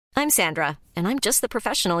I'm Sandra, and I'm just the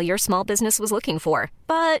professional your small business was looking for.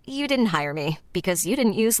 But you didn't hire me because you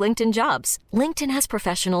didn't use LinkedIn Jobs. LinkedIn has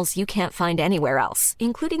professionals you can't find anywhere else,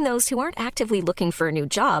 including those who aren't actively looking for a new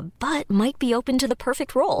job, but might be open to the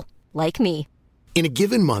perfect role, like me. In a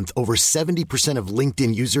given month, over 70% of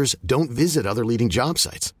LinkedIn users don't visit other leading job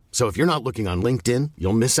sites. So if you're not looking on LinkedIn,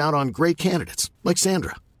 you'll miss out on great candidates like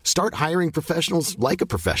Sandra. Start hiring professionals like a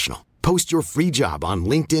professional. Post your free job on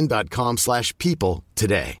linkedin.com/people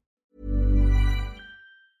today.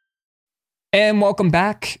 And welcome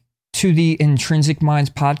back to the Intrinsic Minds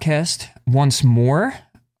podcast once more.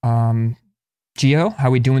 Gio,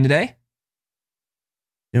 how we doing today?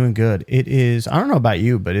 Doing good. It is, I don't know about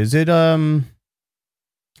you, but is it, because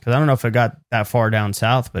I don't know if it got that far down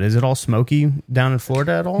south, but is it all smoky down in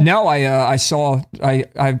Florida at all? No, I got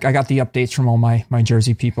the updates from all my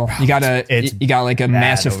Jersey people. You got like a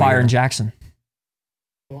massive fire in Jackson.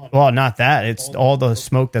 Well, not that. It's all the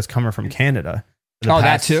smoke that's coming from Canada.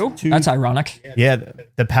 That too? That's ironic. Yeah,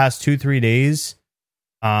 the past 2-3 days.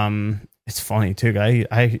 It's funny too.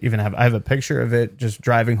 I have a picture of it just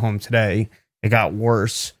driving home today. It got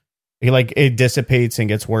worse. It dissipates and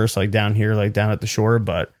gets worse, like down here, like down at the shore.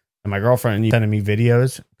 But my girlfriend sending me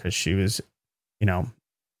videos because she was,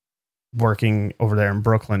 working over there in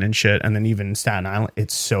Brooklyn and shit. And then even in Staten Island,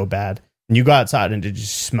 it's so bad. And you go outside and it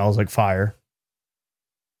just smells like fire.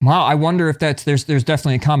 Wow, I wonder if there's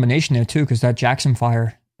definitely a combination there too, because that Jackson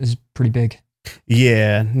fire is pretty big.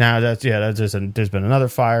 Yeah, there's been another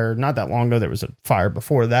fire not that long ago. There was a fire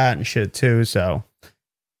before that and shit too. So.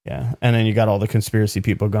 Yeah, and then you got all the conspiracy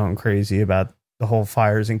people going crazy about the whole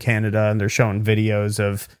fires in Canada, and they're showing videos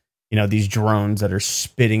of, these drones that are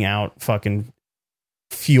spitting out fucking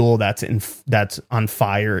fuel that's on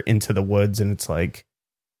fire into the woods, and it's like,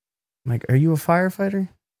 are you a firefighter?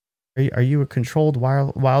 Are you a controlled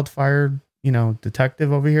wildfire,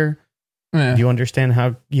 detective over here? Yeah. Do you understand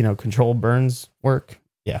how, controlled burns work?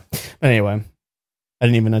 Yeah. But anyway, I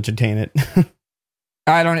didn't even entertain it.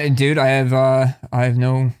 I don't, dude. I have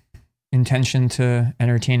no intention to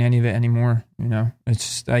entertain any of it anymore.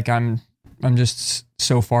 It's like I'm just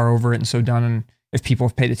so far over it and so done. And if people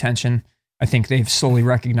have paid attention, I think they've slowly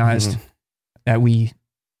recognized that we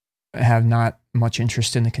have not much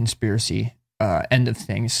interest in the conspiracy end of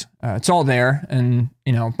things. It's all there, and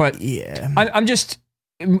But yeah, I'm just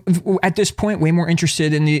at this point way more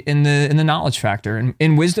interested in the knowledge factor and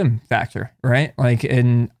in wisdom factor, right?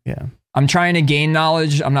 I'm trying to gain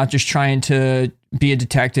knowledge. I'm not just trying to be a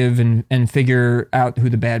detective and figure out who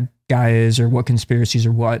the bad guy is or what conspiracies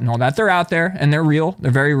are what and all that. They're out there and they're real.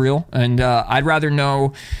 They're very real. And I'd rather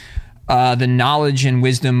know the knowledge and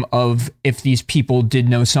wisdom of if these people did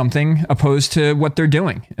know something opposed to what they're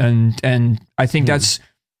doing. And I think that's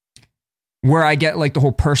where I get like the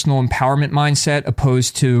whole personal empowerment mindset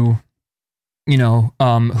opposed to,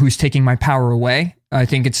 who's taking my power away. I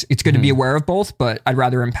think it's good to be aware of both, but I'd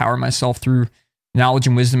rather empower myself through knowledge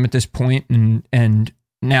and wisdom at this point. And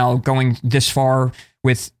now going this far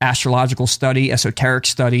with astrological study, esoteric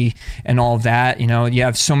study, and all of that, you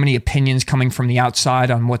have so many opinions coming from the outside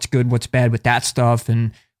on what's good, what's bad with that stuff,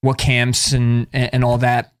 and what camps and all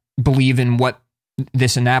that believe in what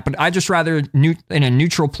this and that. But I just rather in a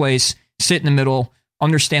neutral place, sit in the middle,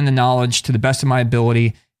 understand the knowledge to the best of my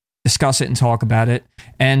ability, discuss it and talk about it,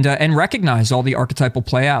 and recognize all the archetypal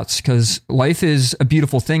playouts, because life is a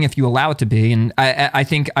beautiful thing if you allow it to be. And I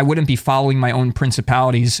think I wouldn't be following my own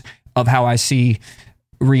principalities of how I see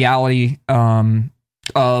reality,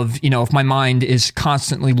 if my mind is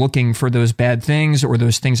constantly looking for those bad things or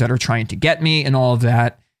those things that are trying to get me and all of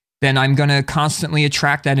that, then I'm going to constantly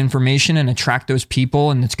attract that information and attract those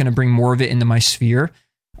people, and it's going to bring more of it into my sphere.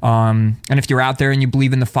 And if you're out there and you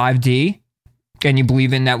believe in the 5D, and you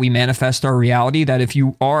believe in that we manifest our reality, that if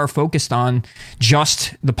you are focused on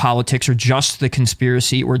just the politics or just the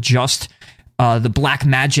conspiracy or just the black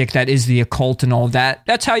magic that is the occult and all of that,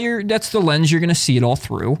 that's the lens you're going to see it all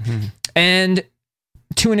through. Mm-hmm. And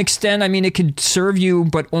to an extent, I mean, it could serve you,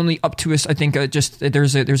 but only up to us. I think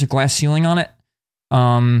there's a glass ceiling on it.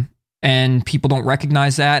 And people don't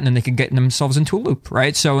recognize that, and then they could get themselves into a loop.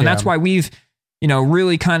 Right. So, that's why we've,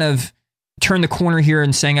 really kind of turn the corner here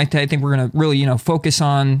and saying, I think we're going to really, focus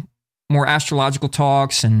on more astrological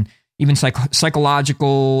talks and even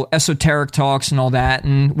psychological, esoteric talks and all that,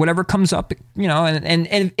 and whatever comes up,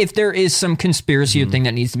 and if there is some conspiracy thing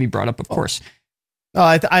that needs to be brought up, of course.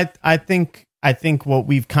 I think what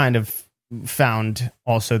we've kind of found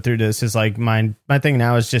also through this is like my thing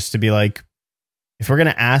now is just to be like, if we're going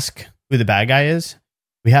to ask who the bad guy is,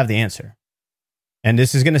 we have the answer. And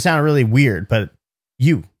this is going to sound really weird, but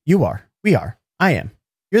you are. We are. I am.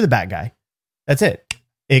 You're the bad guy. That's it.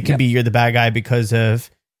 It could be you're the bad guy because of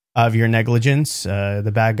your negligence,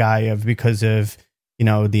 the bad guy because of,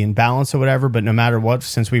 the imbalance or whatever. But no matter what,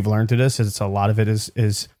 since we've learned through this, it's a lot of it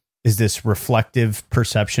is this reflective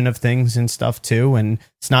perception of things and stuff too. And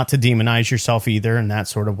it's not to demonize yourself either in that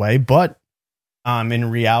sort of way. But in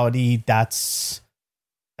reality, that's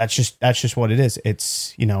just what it is.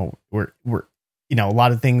 It's, we're a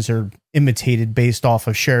lot of things are imitated based off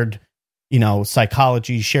of shared,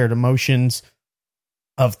 psychology, shared emotions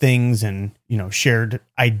of things, and, shared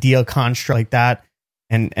idea construct like that.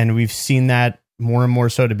 And we've seen that more and more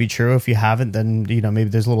so to be true. If you haven't, then, maybe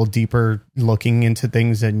there's a little deeper looking into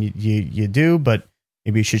things than you do, but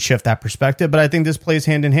maybe you should shift that perspective. But I think this plays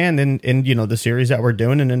hand in hand in the series that we're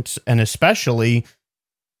doing, and especially,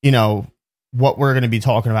 what we're going to be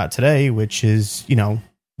talking about today, which is, the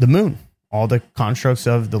moon, all the constructs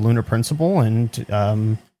of the lunar principle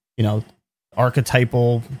and,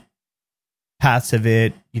 archetypal paths of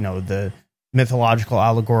it, the mythological,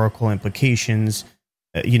 allegorical implications,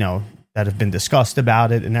 that have been discussed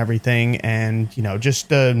about it and everything. And, just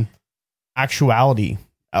the actuality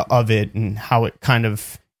of it and how it kind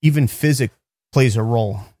of even physics plays a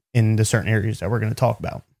role in the certain areas that we're going to talk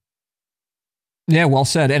about. Yeah, well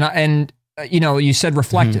said. And you said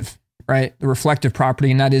reflective, right? The reflective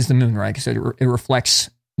property, and that is the moon, right? Because it reflects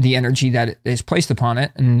the energy that is placed upon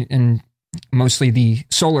it. And mostly the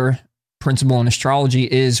solar principle in astrology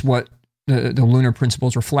is what the lunar principle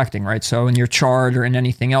is reflecting, right? So in your chart or in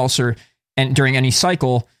anything else, and during any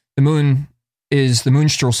cycle, the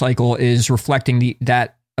moonstral cycle is reflecting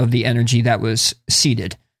that of the energy that was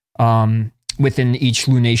seeded within each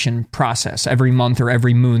lunation process. Every month or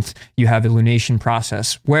every month, you have a lunation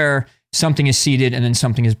process where something is seeded and then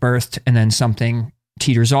something is birthed and then something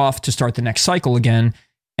teeters off to start the next cycle again.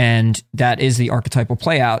 And that is the archetypal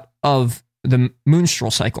playout of the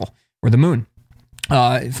moonstral cycle or the moon.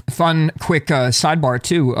 Fun, quick sidebar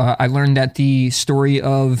too. I learned that the story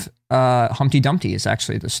of Humpty Dumpty is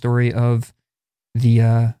actually the story of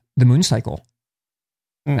the moon cycle.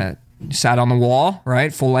 Sat on the wall,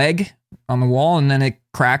 right? Full egg on the wall, and then it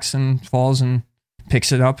cracks and falls and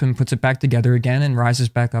picks it up and puts it back together again and rises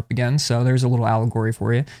back up again. So there's a little allegory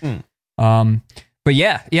for you. But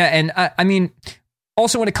yeah. And I mean,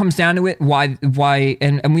 also when it comes down to it, why,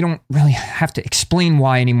 and we don't really have to explain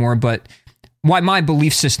why anymore, but why my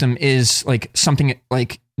belief system is like something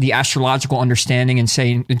like the astrological understanding and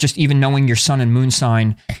saying, just even knowing your sun and moon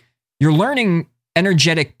sign, you're learning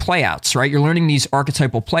energetic playouts, right? You're learning these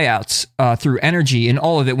archetypal playouts through energy and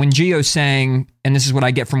all of it. When Gio's saying, and this is what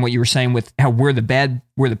I get from what you were saying with how we're the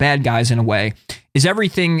bad guys in a way, is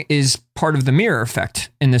everything is part of the mirror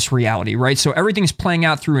effect in this reality, right? So everything's playing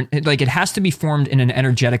out through, like it has to be formed in an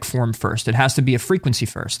energetic form first. It has to be a frequency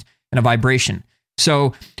first and a vibration.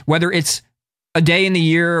 So whether it's a day in the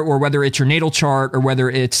year or whether it's your natal chart or whether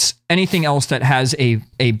it's anything else that has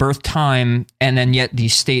a birth time and then yet the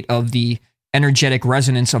state of the energetic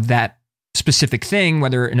resonance of that specific thing,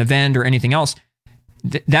 whether an event or anything else,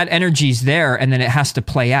 that energy's there and then it has to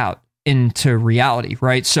play out into reality,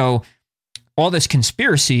 right? So all this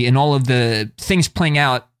conspiracy and all of the things playing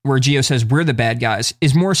out where Gio says we're the bad guys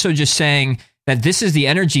is more so just saying that this is the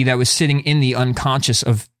energy that was sitting in the unconscious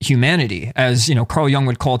of humanity, as Carl Jung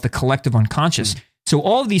would call it, the collective unconscious. So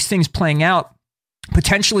all of these things playing out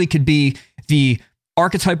potentially could be the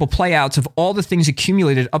archetypal playouts of all the things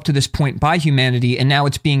accumulated up to this point by humanity, and now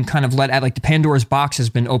it's being kind of let out, like the Pandora's box has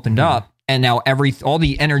been opened up, and now all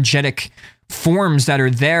the energetic forms that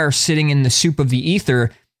are there sitting in the soup of the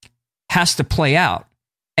ether has to play out.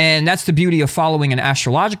 And that's the beauty of following an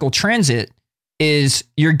astrological transit, is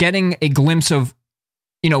you're getting a glimpse of,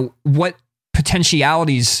 what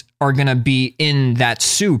potentialities are going to be in that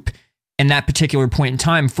soup in that particular point in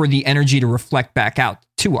time for the energy to reflect back out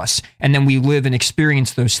to us. And then we live and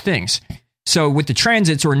experience those things. So with the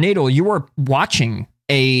transits or natal, you are watching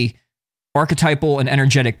a archetypal and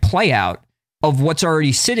energetic play out of what's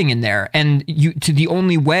already sitting in there. And the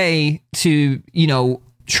only way to,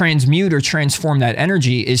 transmute or transform that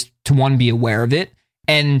energy is to, one, be aware of it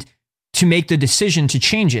and to make the decision to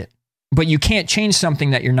change it. But you can't change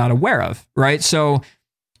something that you're not aware of, right? So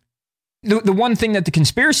the one thing that the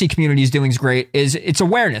conspiracy community is doing is great is it's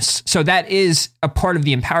awareness. So that is a part of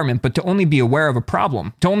the empowerment, but to only be aware of a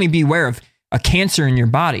problem, to only be aware of a cancer in your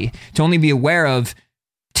body, to only be aware of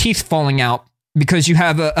teeth falling out because you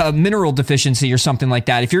have a mineral deficiency or something like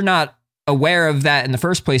that. If you're not aware of that in the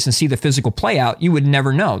first place and see the physical play out, you would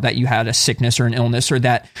never know that you had a sickness or an illness or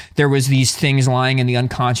that there was these things lying in the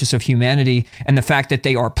unconscious of humanity. And the fact that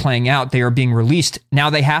they are playing out, they are being released.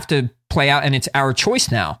 Now they have to play out, and it's our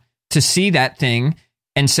choice now to see that thing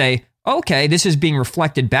and say, okay, this is being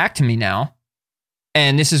reflected back to me now.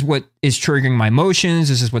 And this is what is triggering my emotions.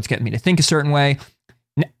 This is what's getting me to think a certain way.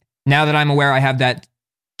 Now that I'm aware, I have that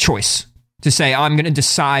choice to say, I'm going to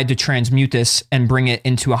decide to transmute this and bring it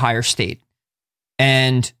into a higher state.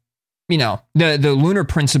 And, you know, the lunar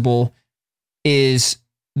principle is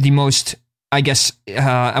the most, I guess,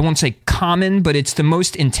 I won't say common, but it's the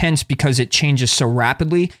most intense because it changes so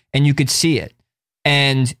rapidly and you could see it.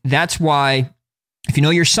 And that's why if you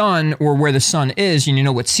know your sun or where the sun is and you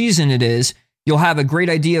know what season it is, you'll have a great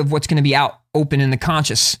idea of what's going to be out open in the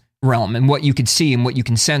conscious realm and what you could see and what you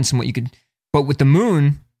can sense and what you could. But with the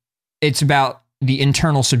moon, it's about the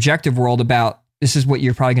internal subjective world, about this is what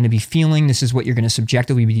you're probably going to be feeling. This is what you're going to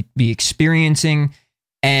subjectively be experiencing.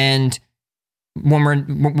 And when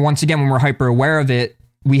we're hyper aware of it,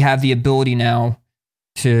 we have the ability now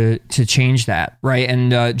to change that. Right.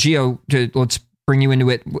 And Gio, let's bring you into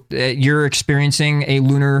it. You're experiencing a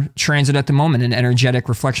lunar transit at the moment, an energetic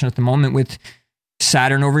reflection at the moment with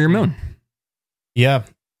Saturn over your moon. Yeah.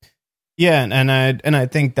 Yeah. And I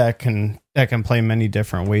think that can play many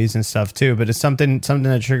different ways and stuff too, but it's something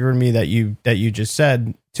that triggered me that you just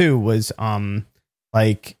said too was,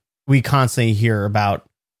 like we constantly hear about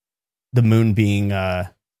the moon being,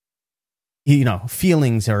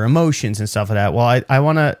 feelings or emotions and stuff like that. Well, I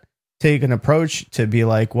want to take an approach to be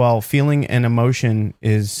like, well, feeling and emotion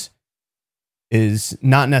is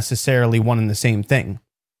not necessarily one and the same thing.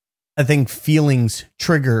 I think feelings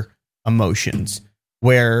trigger emotions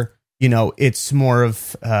where, it's more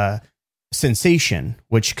of sensation,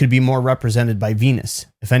 which could be more represented by Venus,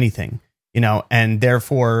 if anything, and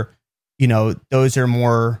therefore, those are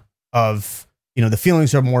more of, the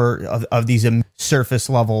feelings are more of these surface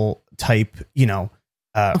level type,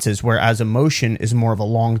 whereas emotion is more of a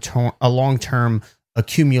long-term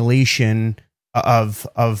accumulation of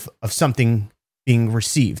something being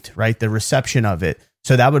received, right? The reception of it.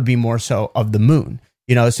 So that would be more so of the moon,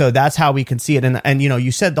 so that's how we can see it. And,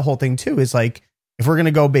 you said the whole thing too, is like, if we're going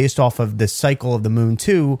to go based off of the cycle of the moon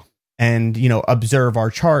too, and, observe our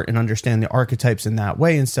chart and understand the archetypes in that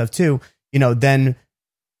way and stuff too, then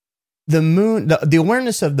the moon, the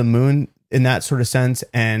awareness of the moon in that sort of sense,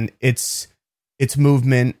 and its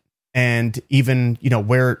movement, and even,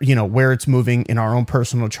 where it's moving in our own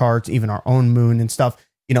personal charts, even our own moon and stuff,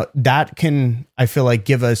 that can, I feel like,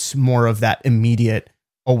 give us more of that immediate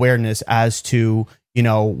awareness as to,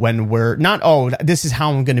 when we're not, oh, this is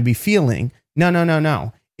how I'm going to be feeling.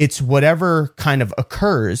 No. It's whatever kind of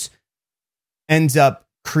occurs ends up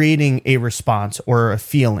creating a response or a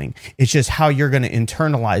feeling. It's just how you're going to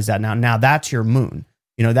internalize that. Now that's your moon,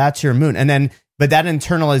 that's your moon. And then, but that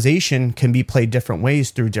internalization can be played different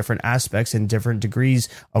ways through different aspects and different degrees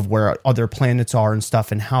of where other planets are and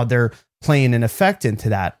stuff and how they're playing an effect into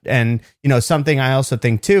that. And, something I also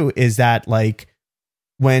think too, is that like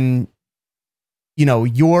when,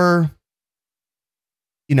 when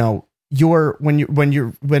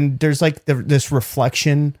there's like this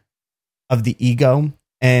reflection of the ego,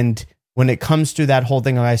 and when it comes to that whole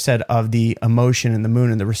thing, like I said, of the emotion and the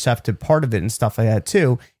moon and the receptive part of it and stuff like that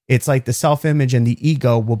too, it's like the self-image and the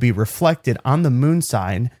ego will be reflected on the moon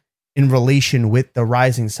sign in relation with the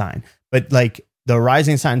rising sign. But like the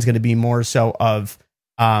rising sign is going to be more so of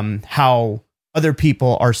how other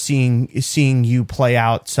people are seeing you play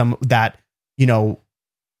out some that,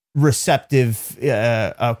 receptive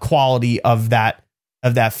quality of that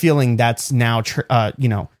feeling that's now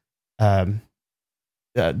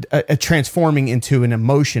transforming into an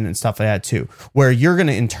emotion and stuff like that too, where you're going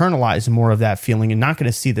to internalize more of that feeling and not going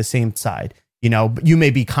to see the same side. You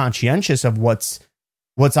may be conscientious of what's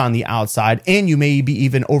on the outside, and you may be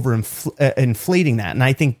even inflating that. And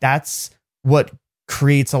I think that's what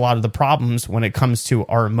creates a lot of the problems when it comes to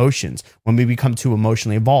our emotions, when we become too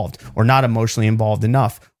emotionally involved or not emotionally involved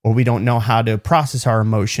enough, or we don't know how to process our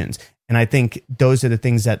emotions. And I think those are the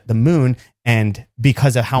things that the moon, and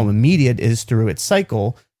because of how immediate it is through its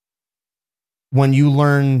cycle, when you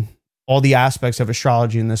learn all the aspects of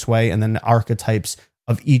astrology in this way, and then the archetypes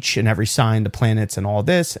of each and every sign, the planets and all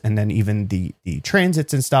this, and then even the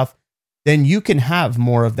transits and stuff, then you can have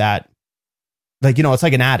more of that. Like, it's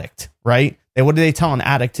like an addict, right? What do they tell an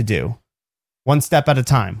addict to do? One step at a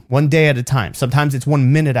time, one day at a time. Sometimes it's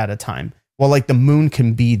 1 minute at a time. Well, like the moon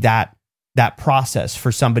can be that process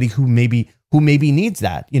for somebody who maybe needs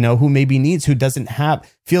that, who doesn't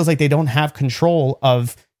have, feels like they don't have control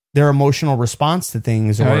of their emotional response to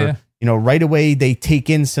things, or, right away they take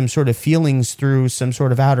in some sort of feelings through some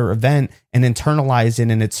sort of outer event and internalize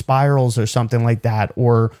it, and it spirals or something like that.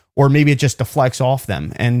 Or maybe it just deflects off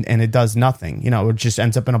them and it does nothing, it just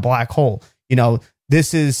ends up in a black hole.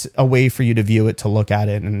 this is a way for you to view it, to look at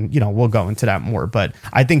it. And, we'll go into that more. But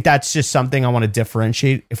I think that's just something I want to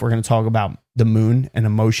differentiate if we're going to talk about the moon and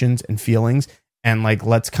emotions and feelings. And like,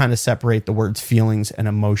 let's kind of separate the words feelings and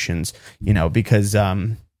emotions, because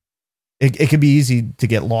it could be easy to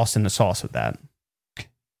get lost in the sauce with that.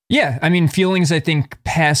 Yeah. I mean, feelings, I think,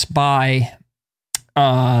 pass by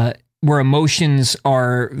where emotions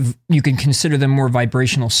are, you can consider them more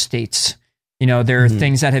vibrational states. There are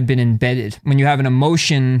things that have been embedded. When you have an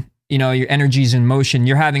emotion, your energy's in motion,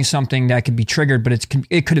 you're having something that could be triggered, but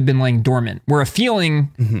it could have been laying dormant. Where a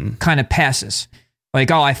feeling kind of passes. Like,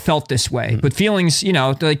 oh, I felt this way. But feelings,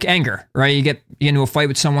 like anger, right? You get into a fight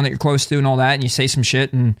with someone that you're close to and all that, and you say some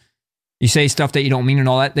shit and you say stuff that you don't mean and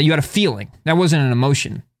all that you had a feeling. That wasn't an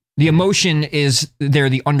emotion. The emotion is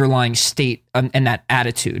the underlying state and that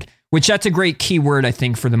attitude, which that's a great key word, I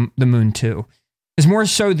think, for the moon too. Is more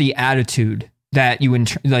so the attitude that you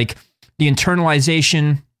like the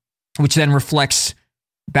internalization, which then reflects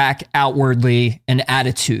back outwardly an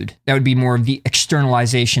attitude. That would be more of the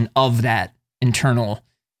externalization of that internal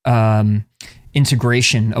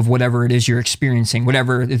integration of whatever it is you're experiencing,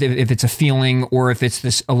 whatever, if it's a feeling or if it's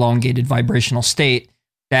this elongated vibrational state,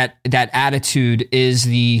 that attitude is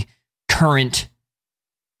the current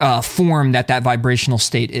form that vibrational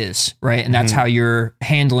state is, right? And that's how you're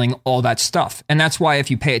handling all that stuff. And that's why if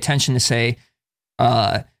you pay attention to, say,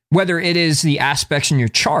 whether it is the aspects in your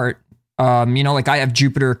chart, like I have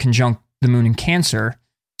Jupiter conjunct the moon in Cancer.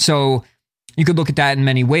 So you could look at that in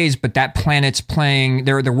many ways, but that planet's playing,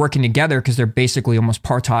 they're working together because they're basically almost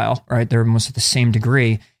partile, right? They're almost at the same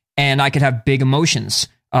degree. And I could have big emotions.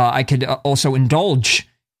 I could also indulge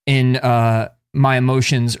in my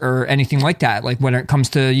emotions or anything like that. Like when it comes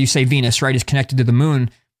to, you say Venus, right, is connected to the moon,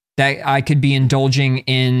 that I could be indulging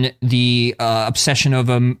in the obsession of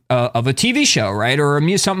a TV show, right? Or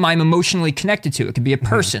something I'm emotionally connected to. It could be a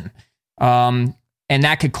person. And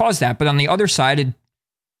that could cause that. But on the other side,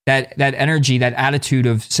 that energy, that attitude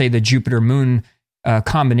of, say, the Jupiter-Moon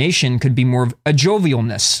combination could be more of a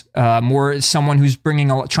jovialness, more someone who's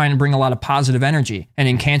trying to bring a lot of positive energy. And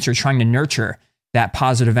in Cancer, trying to nurture that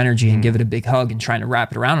positive energy and give it a big hug and trying to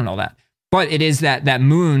wrap it around and all that. But it is that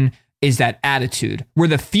moon is that attitude, where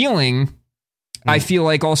the feeling, I feel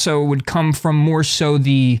like, also would come from more so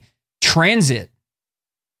the transit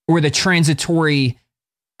or the transitory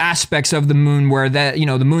aspects of the moon, where that,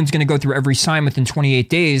 the moon's going to go through every sign within 28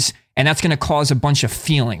 days, and that's going to cause a bunch of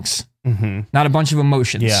feelings, not a bunch of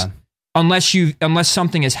emotions. Yeah. Unless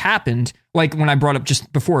something has happened, like when I brought up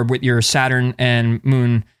just before with your Saturn and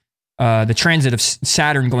moon, the transit of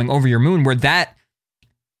Saturn going over your moon, where that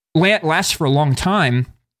lasts for a long time,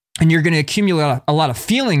 and you're going to accumulate a lot of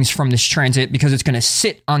feelings from this transit because it's going to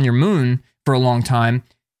sit on your moon for a long time,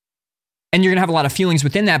 and you're going to have a lot of feelings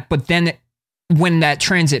within that. But then when that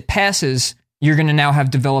transit passes, you're going to now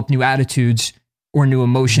have developed new attitudes or new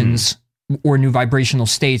emotions or new vibrational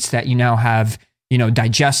states that you now have,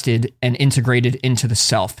 digested and integrated into the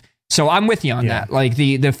self. So I'm with you on that. Like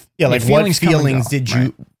like what feelings did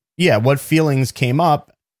you, what feelings came up,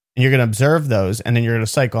 and you're going to observe those, and then you're going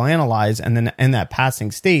to psychoanalyze. And then in that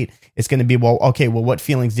passing state, it's going to be, what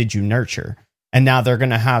feelings did you nurture? And now they're going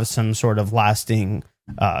to have some sort of lasting,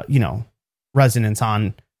 resonance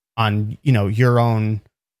on your own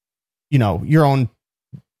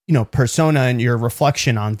persona and your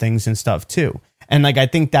reflection on things and stuff too. And like, I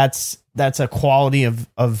think that's a quality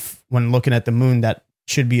of when looking at the moon that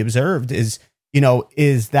should be observed is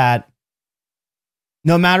that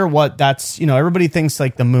no matter what, that's, everybody thinks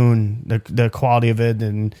like the moon, the quality of it,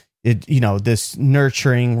 and it, this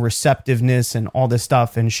nurturing receptiveness and all this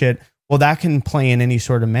stuff and shit. Well, that can play in any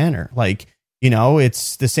sort of manner. Like,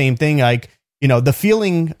 it's the same thing. Like, the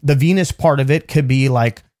feeling, the Venus part of it could be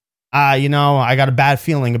like, I got a bad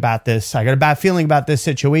feeling about this. I got a bad feeling about this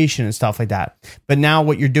situation and stuff like that. But now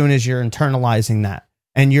what you're doing is you're internalizing that,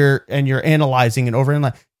 and you're analyzing it over and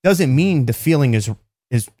like, doesn't mean the feeling is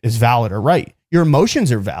valid or right. Your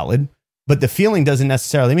emotions are valid, but the feeling doesn't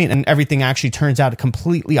necessarily mean, and everything actually turns out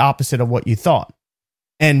completely opposite of what you thought.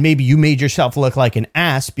 And maybe you made yourself look like an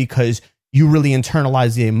ass because you really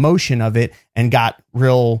internalized the emotion of it and got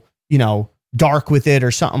real, dark with it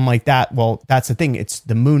or something like that. Well, that's the thing. It's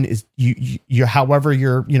the moon is you however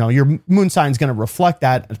your moon sign is going to reflect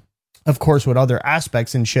that, of course, with other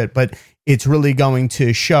aspects and shit, but it's really going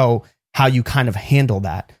to show how you kind of handle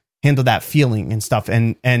that feeling and stuff.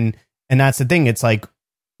 And that's the thing. It's like,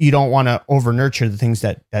 you don't want to over nurture the things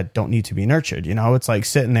that don't need to be nurtured. It's like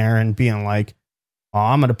sitting there and being like, oh,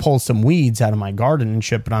 I'm going to pull some weeds out of my garden and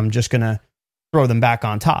shit, but I'm just going to throw them back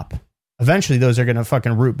on top. Eventually those are going to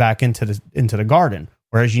fucking root back into the garden.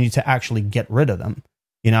 whereas you need to actually get rid of them.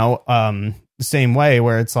 The same way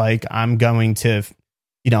where it's like, I'm going to,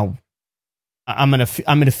 I'm going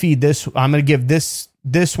to feed this, I'm going to give this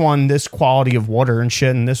one this quality of water and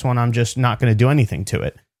shit, and this one I'm just not going to do anything to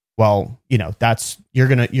it. Well, that's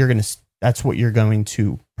that's what you're going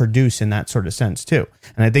to produce in that sort of sense too.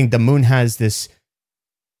 And I think the moon has this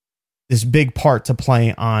big part to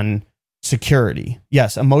play on security.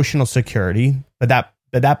 Yes, emotional security, but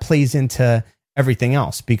that plays into everything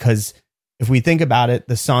else, because if we think about it,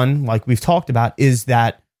 the sun, like we've talked about, is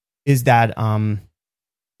that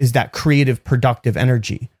creative, productive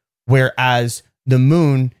energy, whereas the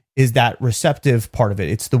moon is that receptive part of it.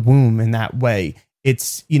 It's the womb in that way.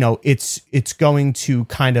 It's going to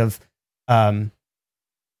kind of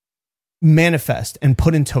manifest and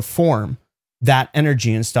put into form that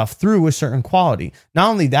energy and stuff through a certain quality. Not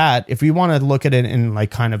only that, if we want to look at it in like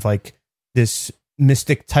kind of like this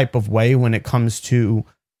mystic type of way when it comes to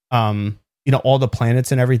all the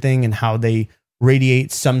planets and everything and how they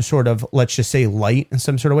radiate some sort of, let's just say, light in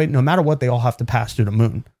some sort of way, no matter what, they all have to pass through the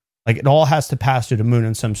moon. Like it all has to pass through the moon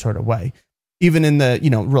in some sort of way. Even in the,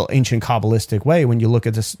 real ancient Kabbalistic way, when you look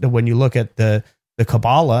at this, when you look at the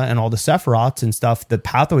Kabbalah and all the Sephiroths and stuff, the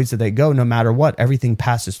pathways that they go, no matter what, everything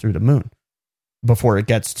passes through the moon before it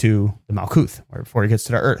gets to the Malkuth or before it gets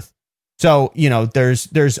to the earth. So,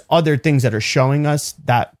 there's other things that are showing us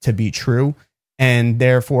that to be true. And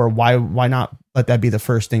therefore, why not let that be the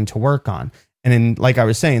first thing to work on? And then, like I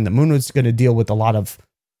was saying, the moon was going to deal with a lot of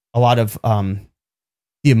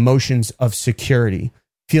the emotions of security,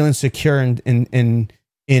 feeling secure in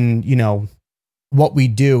what we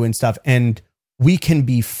do and stuff. And we can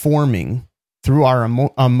be forming through our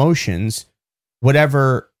emotions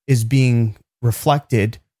whatever is being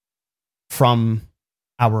reflected from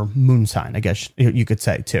our moon sign, I guess you could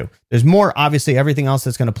say too. There's more, obviously, everything else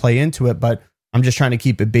that's going to play into it, but I'm just trying to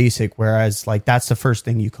keep it basic. Whereas like, that's the first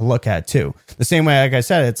thing you can look at too. The same way, like I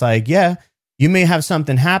said, it's like, yeah, you may have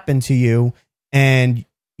something happen to you and,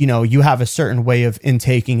 you have a certain way of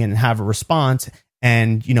intaking and have a response.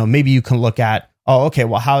 And, maybe you can look at, oh, okay,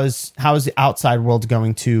 well, how is the outside world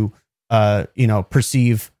going to,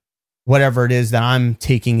 perceive whatever it is that I'm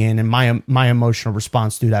taking in and my emotional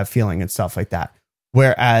response to that feeling and stuff like that.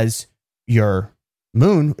 Whereas your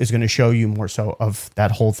moon is going to show you more so of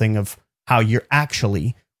that whole thing of how you're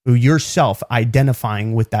actually yourself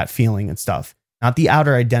identifying with that feeling and stuff, not the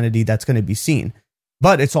outer identity that's going to be seen,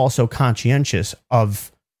 but it's also conscientious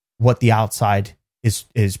of what the outside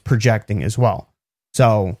is projecting as well.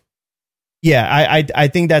 So yeah, I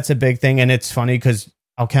think that's a big thing. And it's funny because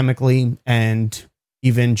alchemically and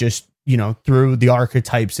even just, through the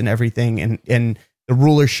archetypes and everything and the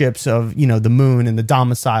rulerships of, the moon and the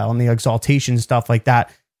domicile and the exaltation, stuff like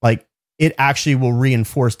that, like it actually will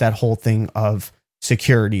reinforce that whole thing of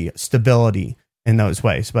security, stability in those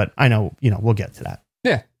ways. But I know, we'll get to that.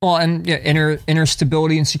 Yeah. Well, and yeah, inner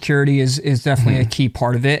stability and security is definitely a key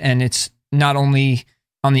part of it. And it's not only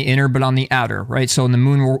on the inner, but on the outer, right? So in the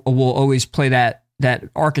moon will always play that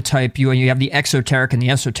archetype. You have the exoteric and the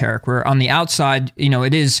esoteric, where on the outside,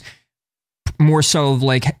 it is more so of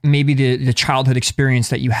like maybe the childhood experience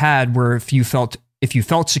that you had, where if you felt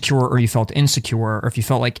secure or you felt insecure, or if you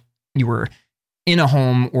felt like you were in a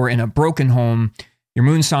home or in a broken home, your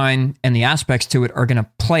moon sign and the aspects to it are going to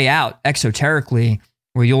play out exoterically,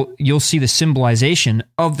 where you'll see the symbolization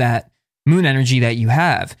of that moon energy that you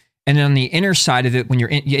have. And then on the inner side of it, when you're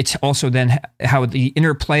in, it's also then how the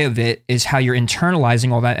interplay of it is how you're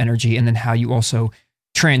internalizing all that energy, and then how you also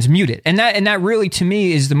transmute it. And that really, to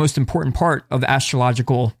me, is the most important part of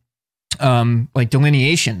astrological like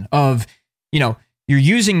delineation of, you're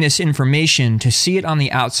using this information to see it on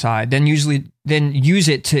the outside, then use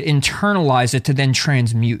it to internalize it, to then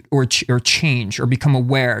transmute or change or become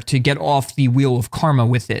aware, to get off the wheel of karma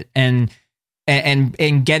with it and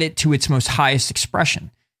get it to its most highest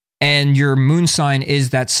expression. And your moon sign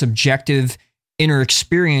is that subjective inner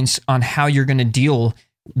experience on how you're going to deal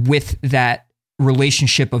with that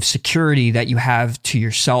relationship of security that you have to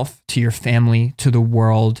yourself, to your family, to the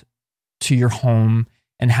world, to your home,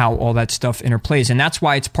 and how all that stuff interplays. And that's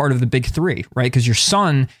why it's part of the big three, right? Because your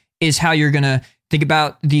sun is how you're going to think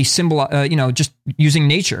about the symbol, just using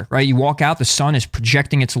nature, right? You walk out, the sun is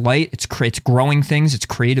projecting its light, it's growing things, it's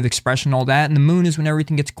creative expression, all that. And the moon is when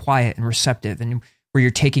everything gets quiet and receptive and where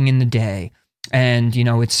you're taking in the day. And,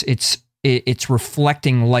 it's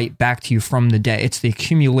reflecting light back to you from the day. It's the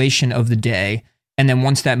accumulation of the day. And then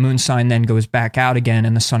once that moon sign then goes back out again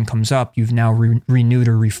and the sun comes up, you've now renewed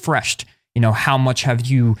or refreshed. How much have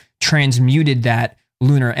you transmuted that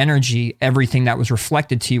lunar energy, everything that was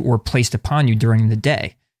reflected to you or placed upon you during the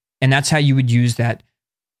day? And that's how you would use that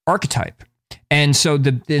archetype. And so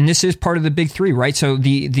and this is part of the big three, right? So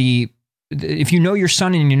if you know your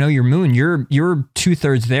sun and you know your moon, you're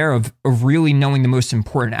 2/3 there of really knowing the most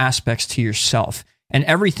important aspects to yourself, and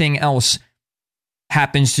everything else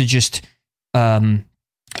happens to just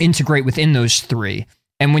integrate within those three.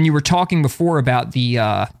 And when you were talking before about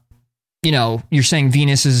the, you're saying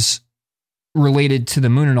Venus is related to the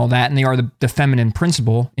moon and all that, and they are the feminine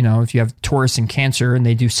principle. If you have Taurus and Cancer and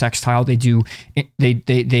they do sextile, they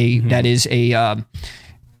that is a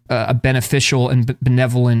beneficial and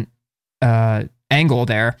benevolent angle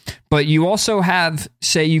there. But you also have,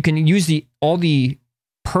 say, you can use all the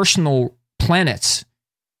personal planets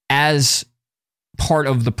as part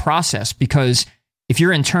of the process, because if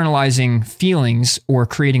you're internalizing feelings or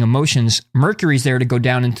creating emotions, Mercury's there to go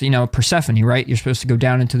down into, Persephone, right? You're supposed to go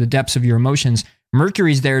down into the depths of your emotions.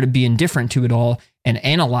 Mercury's there to be indifferent to it all and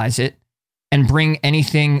analyze it and bring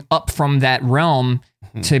anything up from that realm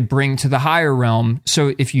to bring to the higher realm.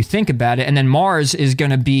 So if you think about it, and then Mars is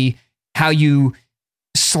going to be how you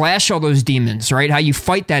slash all those demons, right? How you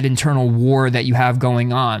fight that internal war that you have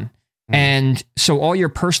going on. And so all your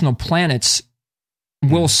personal planets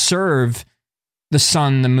will serve the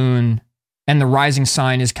sun, the moon, and the rising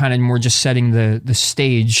sign is kind of more just setting the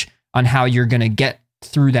stage on how you're going to get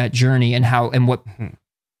through that journey and what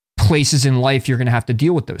places in life you're going to have to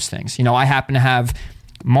deal with those things. I happen to have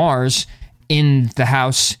Mars in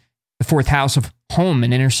the fourth house of home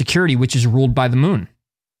and inner security, which is ruled by the moon.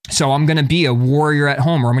 So I'm going to be a warrior at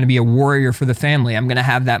home, or I'm going to be a warrior for the family. I'm going to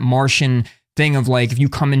have that Martian thing of like, if you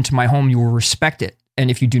come into my home, you will respect it. And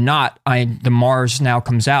if you do not, the Mars now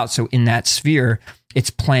comes out. So in that sphere, it's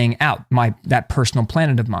playing out that personal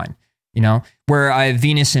planet of mine, where I have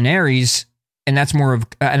Venus in Aries, and that's more of,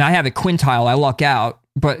 and I have a quintile, I luck out,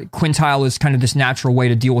 but quintile is kind of this natural way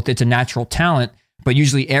to deal with it. It's a natural talent, but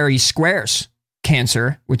usually Aries squares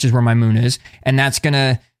Cancer, which is where my moon is. And there's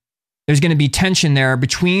going to be tension there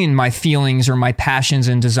between my feelings or my passions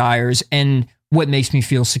and desires and what makes me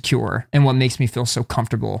feel secure and what makes me feel so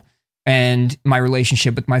comfortable, and my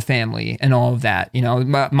relationship with my family and all of that.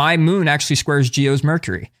 My moon actually squares Geo's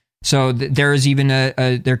Mercury. So there is even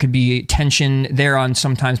there could be tension there on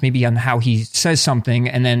sometimes maybe on how he says something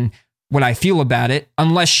and then what I feel about it,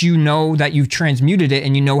 unless you know that you've transmuted it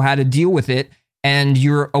and you know how to deal with it and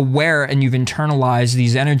you're aware and you've internalized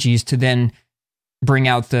these energies to then bring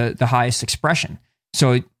out the highest expression.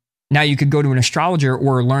 So now you could go to an astrologer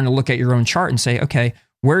or learn to look at your own chart and say, okay,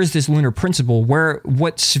 where is this lunar principle?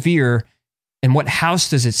 What sphere and what house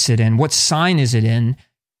does it sit in? What sign is it in?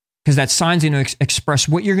 Because that sign's going to express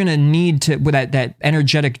what you're going to need with that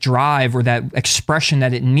energetic drive or that expression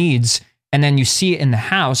that it needs. And then you see it in the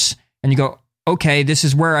house and you go, okay, this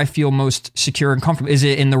is where I feel most secure and comfortable. Is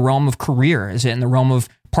it in the realm of career? Is it in the realm of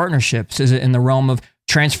partnerships? Is it in the realm of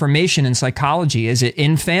transformation and psychology? Is it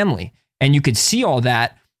in family? And you could see all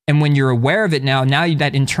that. And when you're aware of it now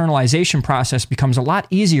that internalization process becomes a lot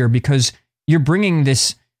easier because you're bringing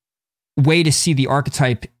this way to see the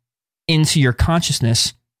archetype into your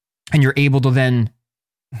consciousness, and you're able to then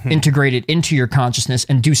integrate it into your consciousness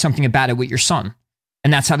and do something about it with your sun.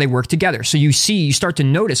 And that's how they work together. So you start to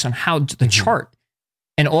notice on how the chart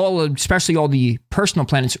and especially all the personal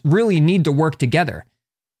planets really need to work together.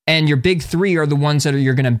 And your big three are the ones that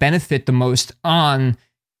you're going to benefit the most on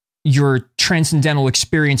your transcendental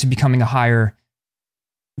experience of becoming a higher,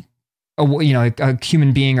 a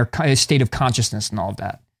human being or a state of consciousnness and all of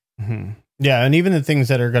that. Mm-hmm. Yeah. And even the things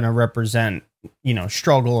that are going to represent,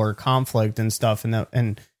 struggle or conflict and stuff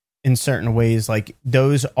and in certain ways, like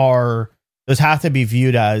those have to be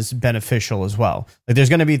viewed as beneficial as well. Like there's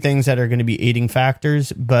going to be things that are going to be aiding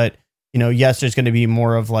factors, but yes, there's going to be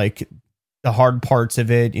more of like the hard parts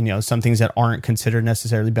of it, some things that aren't considered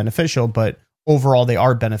necessarily beneficial, but overall they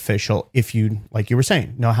are beneficial if you, like you were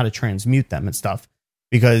saying, know how to transmute them and stuff.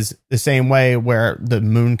 Because the same way where the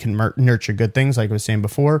moon can nurture good things, like I was saying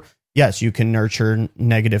before, yes, you can nurture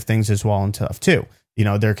negative things as well and stuff too.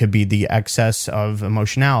 There could be the excess of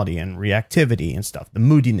emotionality and reactivity and stuff, the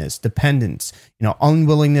moodiness, dependence,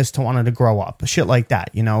 unwillingness to want to grow up, shit like that,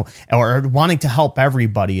 or wanting to help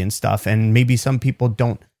everybody and stuff. And maybe some people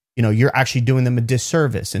don't, you're actually doing them a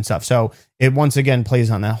disservice and stuff. So it once again plays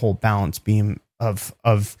on that whole balance beam of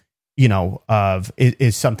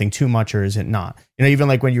is something too much or is it not? Even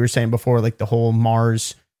like when you were saying before, like the whole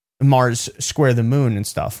Mars square the moon and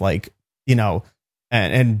stuff, like,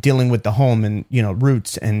 and dealing with the home and,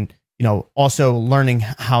 roots and, also learning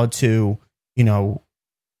how to,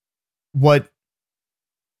 what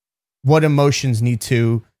emotions need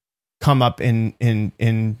to come up in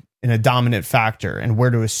a dominant factor and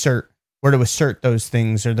where to assert those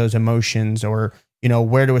things or those emotions or,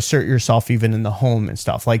 where to assert yourself even in the home and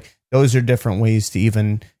stuff. Like those are different ways to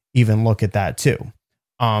even look at that too.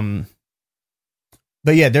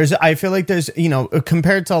 But yeah, I feel like there's,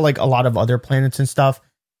 compared to like a lot of other planets and stuff,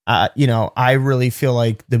 I really feel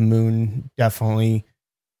like the moon definitely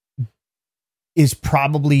is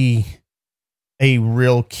probably a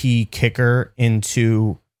real key kicker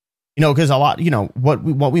into, because a lot,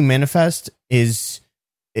 what we manifest is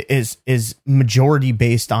majority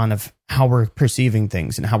based on of how we're perceiving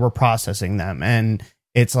things and how we're processing them. And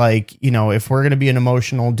it's like, if we're going to be an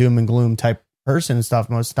emotional doom and gloom type person and stuff,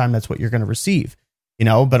 most of the time that's what you're going to receive.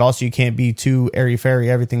 But also you can't be too airy fairy,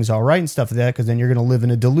 everything's all right and stuff like that, because then you're going to live in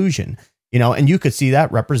a delusion, and you could see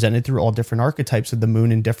that represented through all different archetypes of the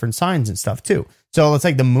moon and different signs and stuff too. So it's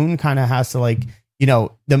like the moon kind of has to like,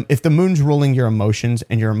 if the moon's ruling your emotions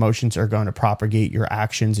and your emotions are going to propagate your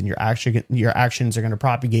actions and your actions are going to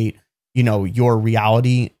propagate, your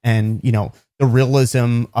reality and, the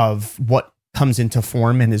realism of what comes into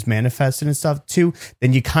form and is manifested and stuff too,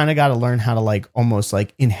 then you kind of got to learn how to like almost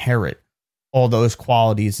like inherit all those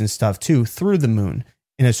qualities and stuff too through the moon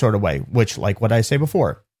in a sort of way, which like what I say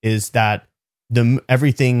before is that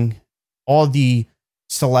all the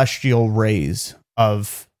celestial rays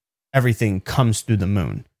of everything comes through the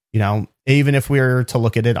moon, even if we were to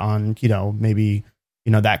look at it on, maybe,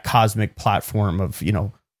 that cosmic platform of,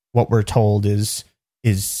 what we're told is,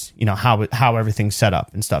 how everything's set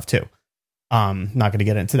up and stuff too. Not going to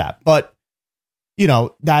get into that, but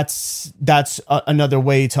that's another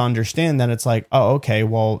way to understand that it's like, oh, okay,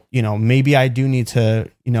 well, maybe I do need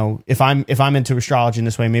to, if I'm into astrology in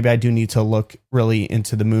this way, maybe I do need to look really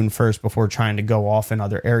into the moon first before trying to go off in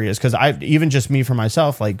other areas. Cause I've even just me for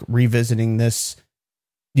myself, like revisiting this,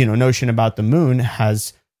 notion about the moon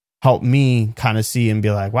has helped me kind of see and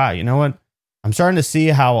be like, wow, you know what? I'm starting to see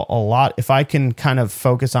how a lot, if I can kind of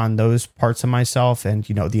focus on those parts of myself and,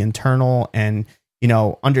 the internal and,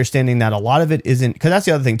 understanding that a lot of it isn't, because that's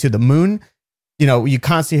the other thing too. The moon, you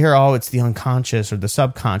constantly hear, oh, it's the unconscious or the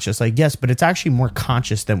subconscious. Like, yes, but it's actually more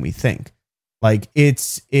conscious than we think. Like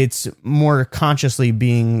it's more consciously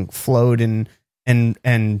being flowed and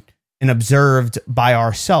observed by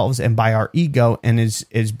ourselves and by our ego, and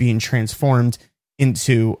is being transformed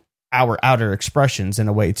into our outer expressions in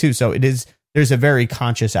a way too. So there's a very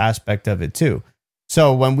conscious aspect of it too.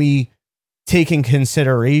 So when we take in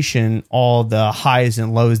consideration all the highs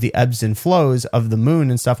and lows, the ebbs and flows of the moon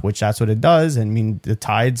and stuff, which that's what it does. And I mean, the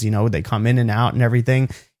tides, they come in and out and everything,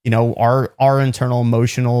 our internal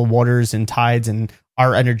emotional waters and tides and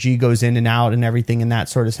our energy goes in and out and everything in that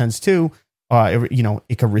sort of sense too.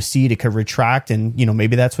 It could recede, it could retract. And,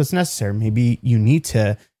 maybe that's what's necessary. Maybe you need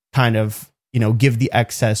to kind of, give the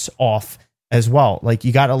excess off as well. Like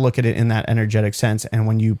you got to look at it in that energetic sense. And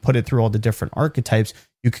when you put it through all the different archetypes,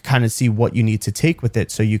 you can kind of see what you need to take with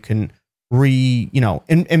it. So you can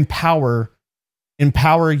empower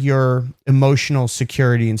your emotional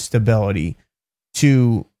security and stability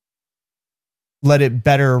to let it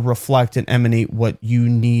better reflect and emanate what you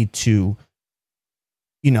need to,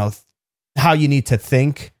 how you need to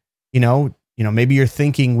think, maybe you're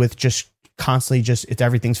thinking with just constantly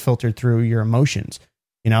everything's filtered through your emotions.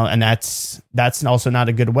 And that's also not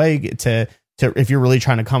a good way to if you're really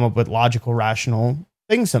trying to come up with logical, rational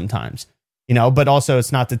things sometimes, but also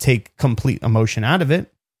it's not to take complete emotion out of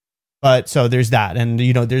it. But so there's that. And,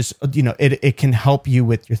 there's, it can help you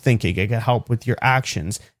with your thinking. It can help with your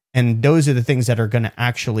actions. And those are the things that are going to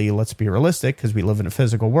actually, let's be realistic, because we live in a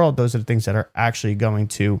physical world. Those are the things that are actually going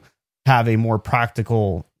to have a more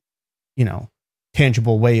practical,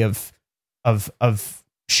 tangible way of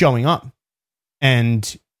showing up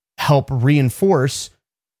and help reinforce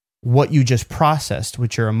what you just processed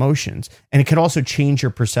with your emotions. And it could also change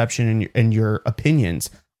your perception and your opinions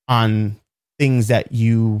on things that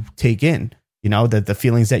you take in, that the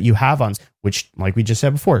feelings that you have on, which, like we just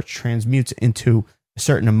said before, transmutes into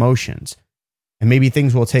certain emotions. And maybe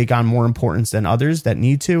things will take on more importance than others that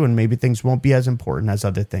need to, and maybe things won't be as important as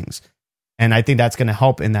other things. And I think that's going to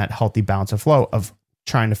help in that healthy balance of flow of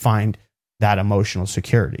trying to find that emotional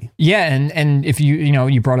security. Yeah. And if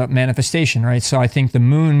you brought up manifestation, right? So I think the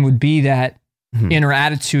moon would be that inner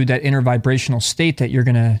attitude, that inner vibrational state that you're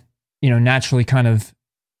going to, naturally kind of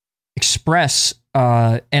express.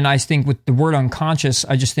 And I think with the word unconscious,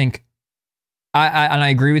 I just think, I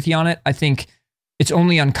agree with you on it. I think it's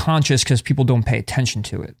only unconscious because people don't pay attention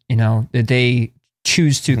to it, that they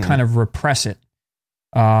choose to kind of repress it.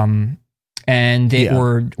 And they,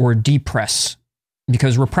 or depress.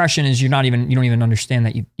 Because repression is you don't even understand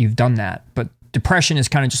that you've done that. But depression is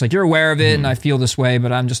kind of just like you're aware of it and I feel this way,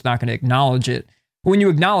 but I'm just not going to acknowledge it. But when you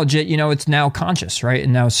acknowledge it, it's now conscious, right?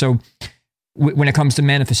 And now, so when it comes to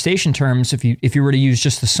manifestation terms, if you were to use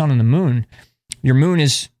just the sun and the moon, your moon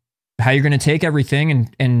is how you're going to take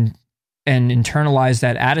everything and internalize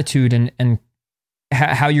that attitude and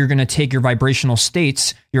how you're going to take your vibrational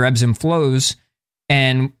states, your ebbs and flows,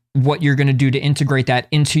 and what you're going to do to integrate that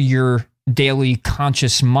into your daily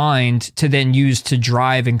conscious mind to then use to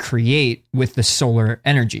drive and create with the solar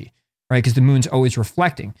energy, right? Because the moon's always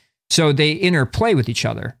reflecting. So they interplay with each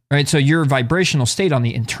other, right? So your vibrational state on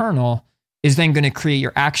the internal is then going to create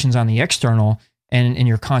your actions on the external, and in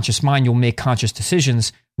your conscious mind, you'll make conscious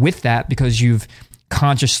decisions with that because you've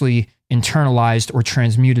consciously internalized or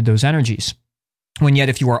transmuted those energies. When yet,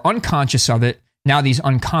 if you are unconscious of it, now these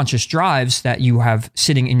unconscious drives that you have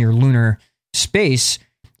sitting in your lunar space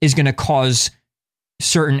is going to cause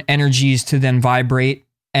certain energies to then vibrate.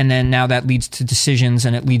 And then now that leads to decisions,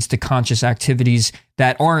 and it leads to conscious activities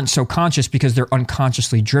that aren't so conscious because they're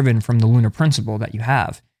unconsciously driven from the lunar principle that you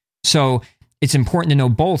have. So it's important to know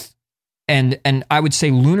both. And I would say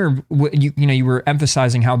lunar, you were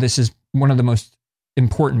emphasizing how this is one of the most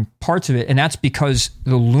important parts of it. And that's because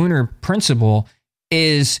the lunar principle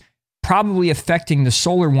is probably affecting the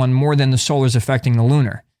solar one more than the solar is affecting the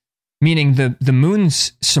lunar. Meaning the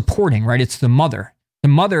moon's supporting, right? It's the mother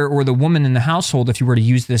or the woman in the household, if you were to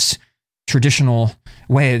use this traditional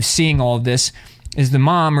way of seeing all of this, is the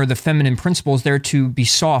mom or the feminine principle is there to be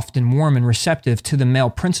soft and warm and receptive to the male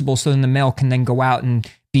principle. So then the male can then go out and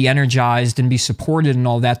be energized and be supported and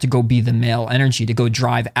all that to go be the male energy, to go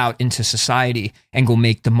drive out into society and go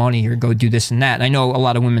make the money or go do this and that. And I know a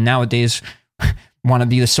lot of women nowadays want to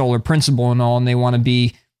be the solar principle and all, and they want to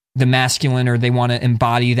be the masculine, or they want to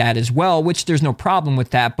embody that as well, which there's no problem with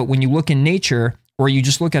that. But when you look in nature, or you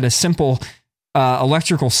just look at a simple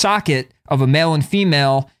electrical socket of a male and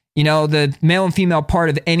female, the male and female part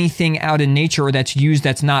of anything out in nature or that's used,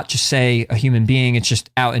 that's not just say a human being, it's just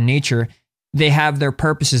out in nature. They have their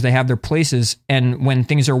purposes, they have their places. And when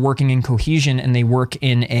things are working in cohesion and they work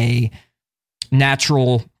in a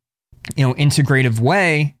natural, integrative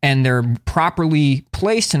way, and they're properly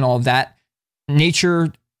placed and all of that,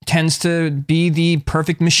 nature tends to be the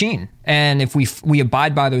perfect machine. And if we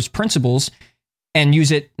abide by those principles and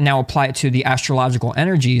use it, now apply it to the astrological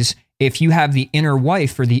energies, if you have the inner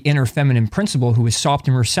wife or the inner feminine principle who is soft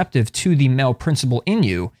and receptive to the male principle in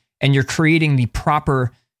you, and you're creating the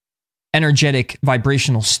proper energetic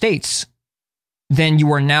vibrational states, then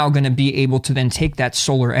you are now going to be able to then take that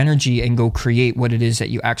solar energy and go create what it is that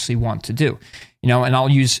you actually want to do. And I'll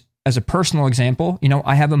use as a personal example,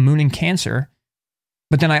 I have a moon in Cancer,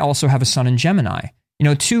 but then I also have a sun in Gemini,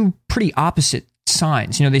 two pretty opposite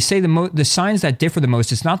signs. They say the signs that differ the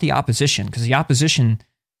most, it's not the opposition, because the opposition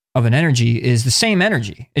of an energy is the same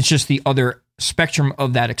energy. It's just the other spectrum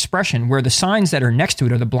of that expression, where the signs that are next to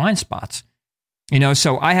it are the blind spots.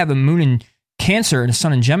 So I have a moon in Cancer and a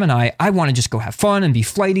sun in Gemini. I want to just go have fun and be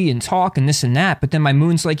flighty and talk and this and that. But then my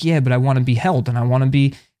moon's like, yeah, but I want to be held, and I want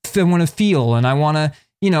to feel, and I want to,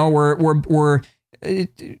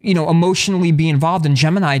 emotionally be involved. And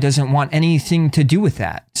Gemini doesn't want anything to do with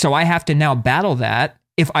that. So I have to now battle that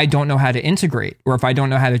if I don't know how to integrate, or if I don't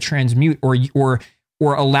know how to transmute, or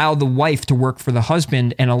allow the wife to work for the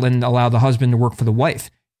husband and allow the husband to work for the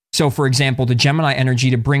wife. So for example, the Gemini energy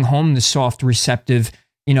to bring home the soft, receptive,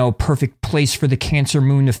 perfect place for the Cancer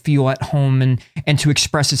moon to feel at home and to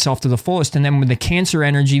express itself to the fullest. And then with the Cancer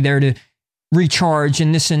energy there to recharge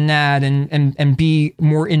and this and that and be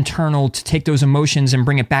more internal, to take those emotions and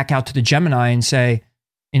bring it back out to the Gemini and say,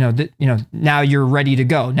 now you're ready to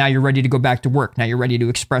go. Now you're ready to go back to work. Now you're ready to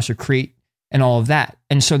express or create and all of that.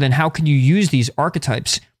 And so then how can you use these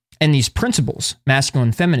archetypes and these principles,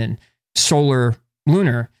 masculine, feminine, solar,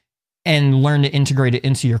 lunar, and learn to integrate it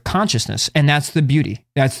into your consciousness? And that's the beauty.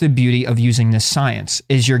 That's the beauty of using this science,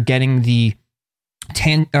 is you're getting the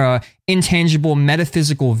intangible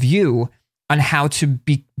metaphysical view on how to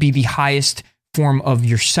be the highest form of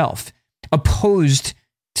yourself, opposed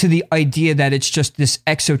to the idea that it's just this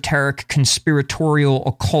exoteric, conspiratorial,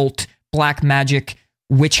 occult, black magic,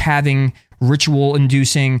 witch having, ritual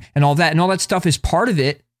inducing, and all that. And all that stuff is part of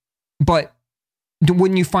it. But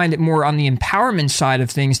wouldn't you find it more on the empowerment side of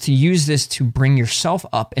things to use this to bring yourself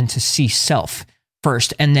up and to see self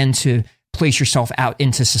first, and then to place yourself out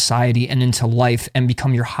into society and into life and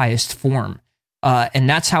become your highest form? And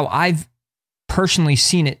that's how I've personally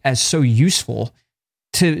seen it as so useful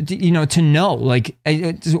to know, like,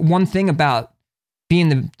 one thing about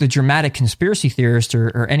being the dramatic conspiracy theorist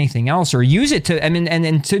or anything else, or use it to,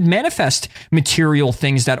 and to manifest material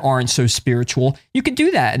things that aren't so spiritual. You could do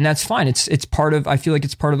that, and that's fine. It's part of, I feel like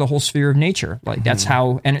it's part of the whole sphere of nature. Like that's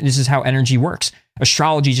how, and this is how energy works.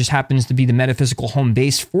 Astrology just happens to be the metaphysical home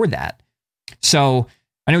base for that. So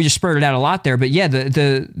I know we just spurred it out a lot there, but yeah,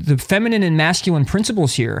 the feminine and masculine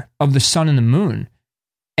principles here of the sun and the moon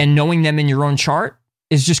and knowing them in your own chart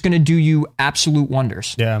is just going to do you absolute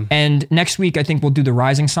wonders. Yeah. And next week, I think we'll do the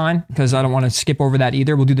rising sign because I don't want to skip over that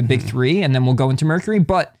either. We'll do the big three and then we'll go into Mercury.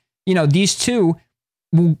 But, you know, these two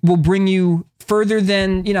will bring you further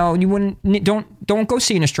than, you know, you wouldn't, don't go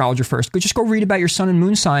see an astrologer first. Just go read about your sun and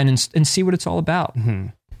moon sign and see what it's all about. Mm-hmm.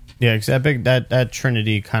 Yeah, because that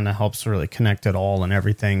Trinity kind of helps really connect it all and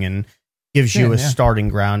everything and gives you a starting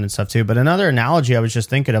ground and stuff too. But another analogy I was just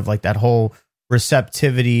thinking of, like that whole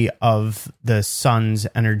receptivity of the sun's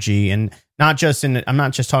energy, and I'm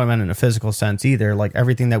not just talking about in a physical sense either, like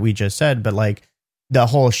everything that we just said, but like the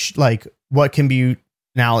whole like what can be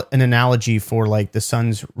now an analogy for like the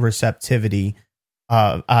sun's receptivity,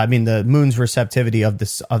 the moon's receptivity of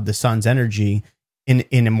the sun's energy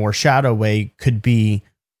in a more shadow way could be,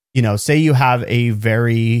 you know, say you have a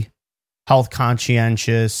very health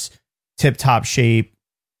conscientious, tip top shape,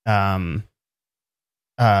 you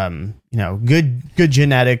know, good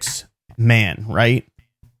genetics man, right?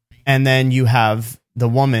 And then you have the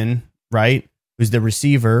woman, right, who's the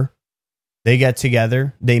receiver. They get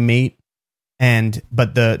together, they mate,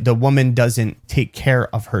 but the woman doesn't take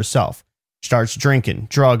care of herself. Starts drinking,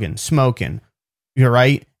 drugging, smoking. You're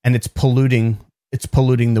right, and it's polluting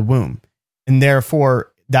the womb. And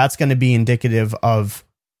therefore, that's going to be indicative of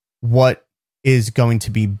what is going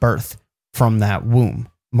to be birth from that womb,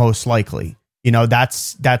 most likely. You know,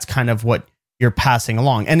 that's kind of what you're passing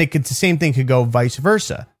along. And the same thing could go vice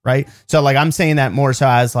versa, right? So like I'm saying that more so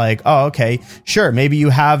as like, oh, okay, sure, maybe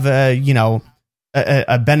you have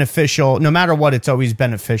a beneficial, no matter what, it's always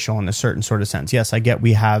beneficial in a certain sort of sense. Yes, I get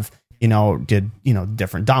we have,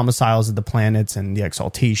 different domiciles of the planets and the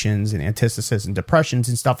exaltations and antithesis and depressions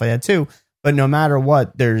and stuff like that too. But no matter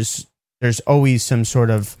what, there's always some sort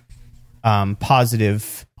of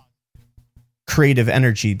positive creative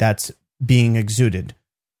energy that's being exuded.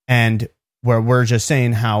 And where we're just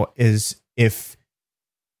saying how is if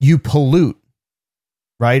you pollute,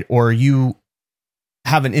 right, or you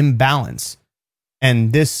have an imbalance,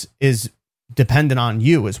 and this is dependent on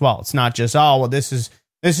you as well. It's not just, oh, well, this is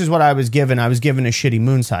what I was given. I was given a shitty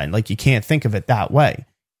moon sign. Like, you can't think of it that way.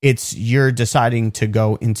 It's you're deciding to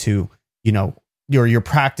go into, you're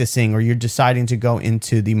practicing, or you're deciding to go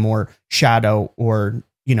into the more shadow or,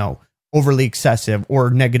 overly excessive or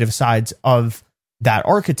negative sides of that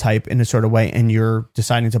archetype in a sort of way. And you're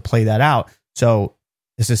deciding to play that out. So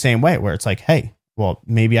it's the same way where it's like, hey, well,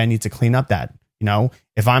 maybe I need to clean up that,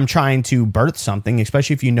 if I'm trying to birth something,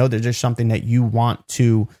 especially if you know that there's something that you want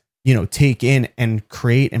to, take in and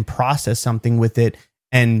create and process something with it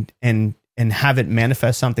and have it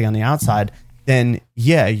manifest something on the outside, then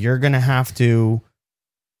yeah, you're going to have to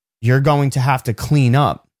clean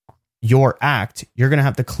up your act. You're going to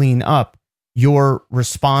have to clean up your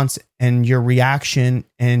response and your reaction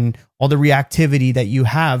and all the reactivity that you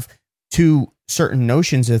have to certain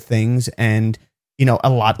notions of things. And, a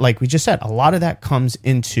lot, like we just said, a lot of that comes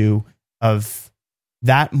into of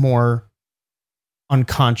that more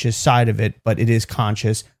unconscious side of it, but it is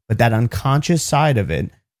conscious, but that unconscious side of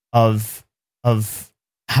it, of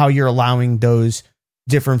how you're allowing those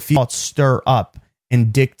different thoughts stir up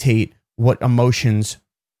and dictate what emotions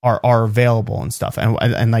are available and stuff.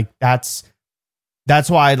 And like, that's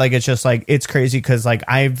why, like, it's just like, it's crazy. Cause like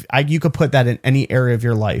you could put that in any area of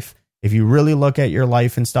your life. If you really look at your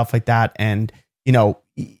life and stuff like that. And,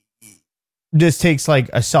 this takes like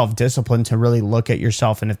a self-discipline to really look at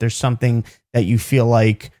yourself. And if there's something that you feel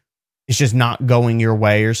like it's just not going your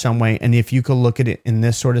way or some way, and if you could look at it in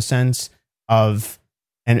this sort of sense of,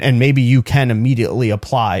 and maybe you can immediately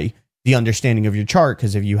apply the understanding of your chart.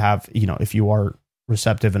 Cause if you have, if you are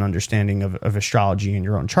receptive and understanding of astrology in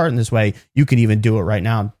your own chart in this way, you can even do it right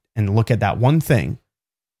now and look at that one thing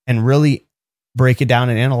and really break it down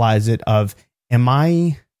and analyze it of, am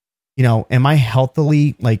I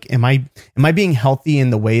healthily, like, am I being healthy in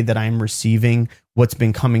the way that I'm receiving what's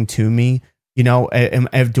been coming to me? Do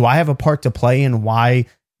I have a part to play in why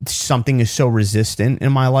something is so resistant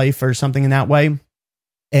in my life or something in that way?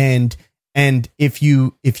 And if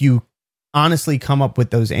you honestly come up with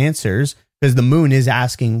those answers, because the moon is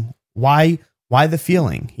asking, why the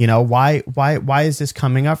feeling, why is this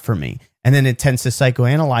coming up for me? And then it tends to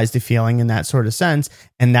psychoanalyze the feeling in that sort of sense.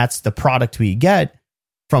 And that's the product we get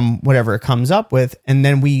from whatever it comes up with. And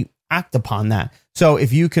then we act upon that. So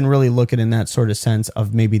if you can really look at it in that sort of sense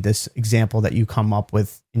of maybe this example that you come up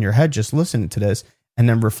with in your head, just listen to this and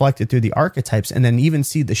then reflect it through the archetypes, and then even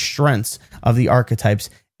see the strengths of the archetypes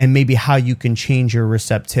and maybe how you can change your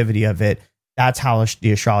receptivity of it. That's how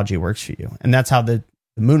the astrology works for you. And that's how the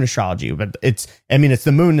the moon astrology, but it's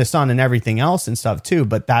the moon, the sun, and everything else and stuff too.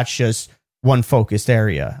 But that's just one focused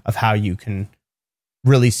area of how you can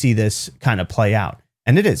really see this kind of play out.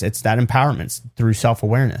 And it's that empowerment through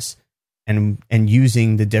self-awareness and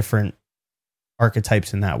using the different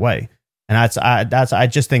archetypes in that way. And I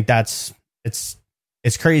just think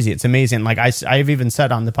it's crazy. It's amazing. Like I've even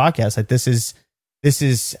said on the podcast, like this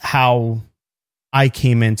is how I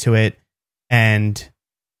came into it, and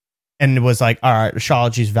it was like, all right,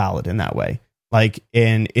 astrology is valid in that way. Like,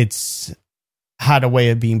 and it's had a way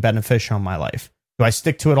of being beneficial in my life. Do I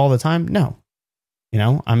stick to it all the time? No.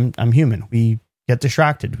 I'm human. We get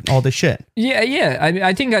distracted, all this shit. Yeah.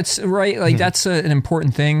 I think that's right. Like that's an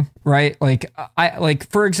important thing, right? Like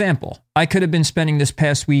for example, I could have been spending this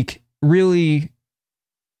past week really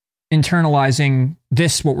internalizing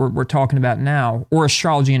what we're talking about now, or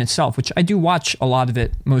astrology in itself, which I do watch a lot of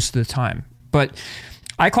it most of the time. But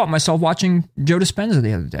I caught myself watching Joe Dispenza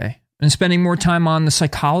the other day and spending more time on the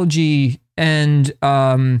psychology and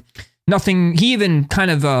nothing. He even kind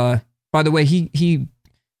of, by the way, he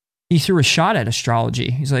threw a shot at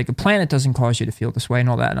astrology. He's like, a planet doesn't cause you to feel this way and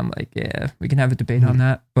all that. And I'm like, yeah, we can have a debate on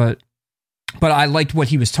that. But I liked what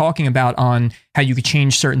he was talking about on how you could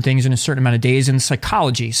change certain things in a certain amount of days in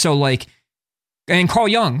psychology. So like, and Carl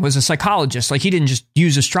Jung was a psychologist. Like he didn't just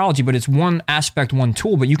use astrology, but it's one aspect, one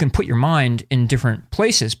tool, but you can put your mind in different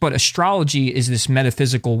places. But astrology is this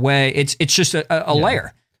metaphysical way. It's just a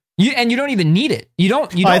layer. And you don't even need it.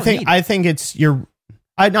 I think it's your,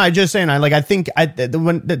 I just saying, that's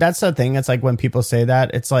the thing. It's like when people say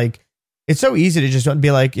that, it's like, it's so easy to just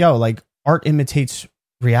be like, yo, like art imitates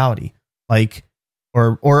reality. Like,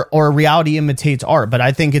 or reality imitates art. But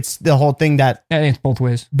I think it's the whole thing that it's both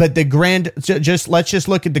ways. But let's just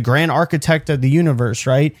look at the grand architect of the universe,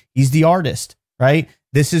 right? He's the artist, right?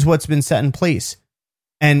 This is what's been set in place.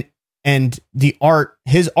 And the art,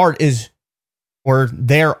 his art is, or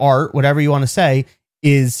their art, whatever you want to say,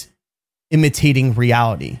 is imitating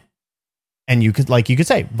reality. And you could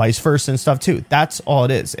say vice versa and stuff too. That's all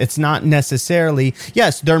it is. It's not necessarily,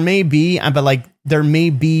 yes, there may be,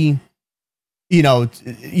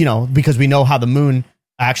 because we know how the moon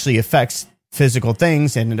actually affects physical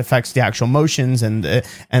things, and it affects the actual motions and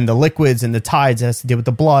the liquids and the tides. It has to do with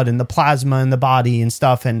the blood and the plasma in the body and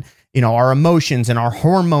stuff, and our emotions and our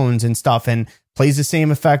hormones and stuff, and plays the same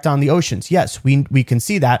effect on the oceans. Yes, we can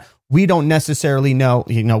see that. We don't necessarily know,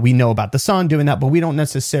 we know about the sun doing that, but we don't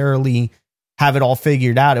necessarily have it all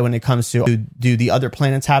figured out when it comes to, do the other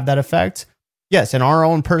planets have that effect? Yes, in our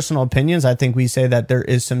own personal opinions, I think we say that there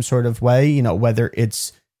is some sort of way, whether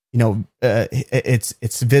it's,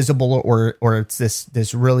 it's visible or it's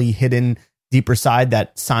this really hidden deeper side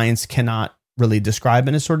that science cannot really describe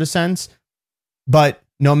in a sort of sense. But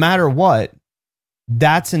no matter what,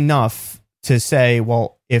 that's enough to say,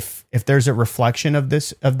 well, if there's a reflection of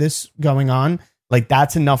this going on, like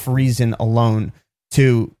that's enough reason alone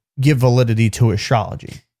to give validity to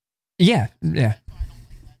astrology. Yeah.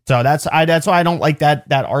 So that's why I don't like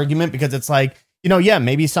that argument, because it's like,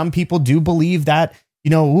 maybe some people do believe that,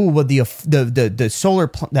 the solar,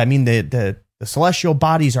 the celestial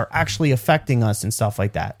bodies are actually affecting us and stuff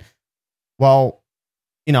like that. Well,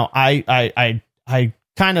 I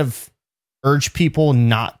kind of urge people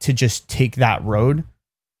not to just take that road,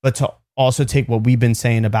 but to also take what we've been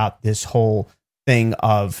saying about this whole thing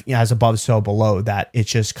of, as above, so below, that it's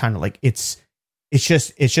just kind of like, it's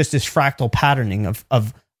just this fractal patterning of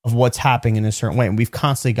what's happening in a certain way. And we've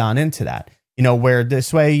constantly gone into that, where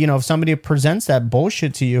this way, if somebody presents that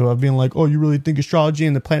bullshit to you of being like, oh, you really think astrology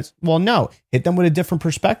and the planets? Well, no, hit them with a different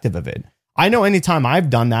perspective of it. I know anytime I've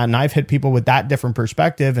done that and I've hit people with that different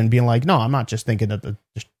perspective and being like, no, I'm not just thinking that the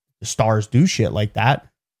stars do shit like that.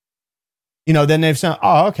 Then they've said,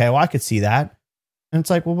 oh, okay, well, I could see that. And it's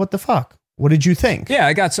like, well, what the fuck? What did you think? Yeah,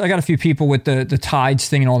 I got a few people with the tides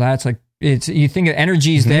thing and all that. It's like, you think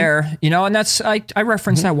energy's there, and that's, I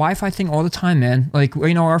reference that Wi-Fi thing all the time, man. Like,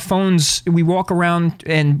 our phones, we walk around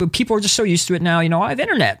but people are just so used to it now. I have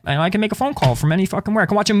internet and I can make a phone call from any fucking where. I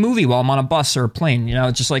can watch a movie while I'm on a bus or a plane.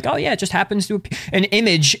 It's just like, oh yeah, it just happens to an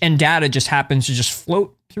image and data just happens to just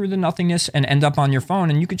float through the nothingness and end up on your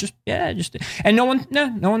phone. And you could just, and no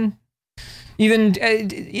one even,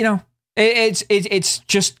 it's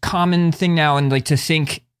just common thing now. And like to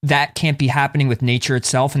think that can't be happening with nature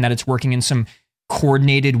itself and that it's working in some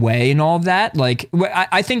coordinated way and all of that. Like,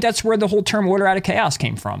 I think that's where the whole term order out of chaos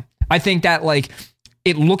came from. I think that like,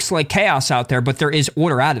 it looks like chaos out there, but there is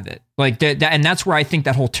order out of it. Like and that's where I think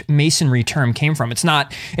that whole masonry term came from. It's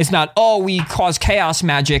not, oh, we cause chaos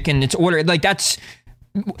magic and it's order. Like that's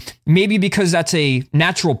maybe because that's a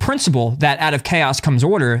natural principle that out of chaos comes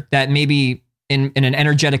order, that maybe in an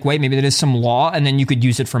energetic way. Maybe that is some law, and then you could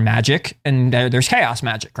use it for magic, and there's chaos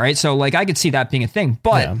magic, right? So like I could see that being a thing.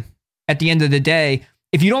 But at the end of the day,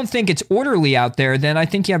 if you don't think it's orderly out there, then I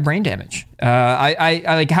think you have brain damage. I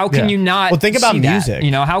like, how can you not? Well, think about music. That,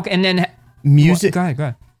 you know, how, and then music. Go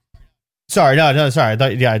ahead. Sorry, no, sorry.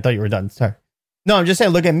 I thought you were done. Sorry. No, I'm just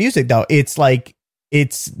saying, look at music though. It's like,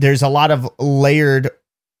 there's a lot of layered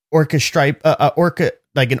orchestra,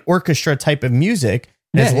 like an orchestra type of music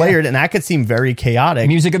is layered, and that could seem very chaotic.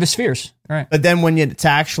 Music of the spheres, right? But then when it's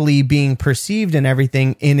actually being perceived and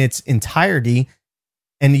everything in its entirety,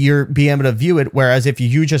 and you're being able to view it, whereas if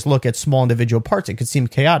you just look at small individual parts, it could seem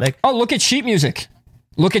chaotic. Oh, look at sheet music.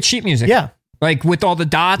 Yeah. Like with all the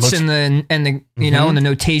dots and the you know, and the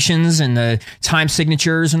notations and the time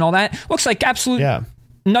signatures and all that. Looks like absolute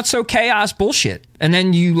nutso chaos bullshit. And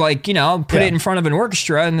then you like, you know, put it in front of an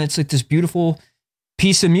orchestra and it's like this beautiful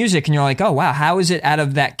piece of music, and you're like, oh wow, how is it out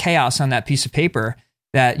of that chaos on that piece of paper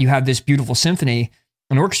that you have this beautiful symphony,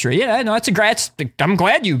 an orchestra? Yeah, no, I'm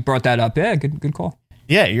glad you brought that up. Yeah, good call.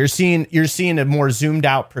 Yeah, you're seeing a more zoomed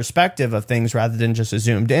out perspective of things rather than just a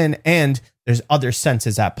zoomed in, and there's other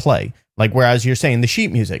senses at play. Like whereas you're saying the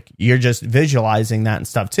sheet music, you're just visualizing that and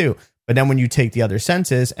stuff too. But then when you take the other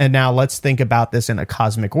senses, and now let's think about this in a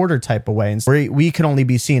cosmic order type of way, and we can only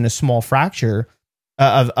be seeing a small fracture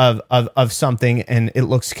of something, and it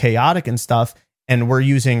looks chaotic and stuff, and we're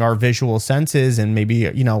using our visual senses and maybe,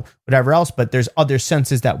 you know, whatever else, but there's other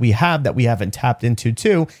senses that we haven't tapped into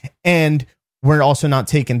too, and we're also not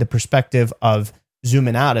taking the perspective of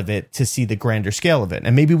zooming out of it to see the grander scale of it.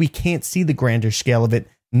 And maybe we can't see the grander scale of it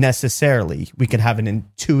necessarily. We could have an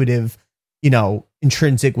intuitive, you know,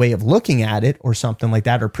 intrinsic way of looking at it or something like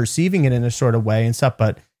that, or perceiving it in a sort of way and stuff,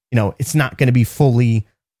 but you know, it's not going to be fully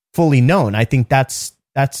known. I think that's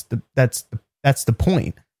the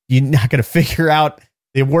point. You're not going to figure out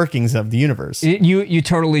the workings of the universe. You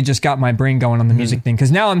totally just got my brain going on the music thing,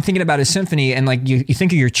 because now I'm thinking about a symphony, and like you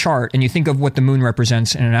think of your chart and you think of what the moon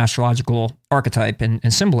represents in an astrological archetype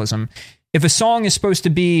and symbolism. If a song is supposed to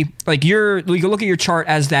be like you look at your chart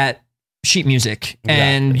as that sheet music,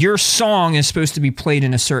 and your song is supposed to be played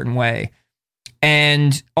in a certain way,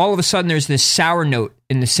 and all of a sudden there's this sour note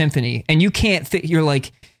in the symphony, and you can't fit. You're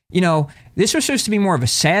like, you know, this was supposed to be more of a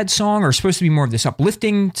sad song, or supposed to be more of this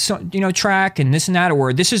uplifting, you know, track and this and that,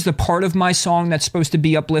 or this is the part of my song that's supposed to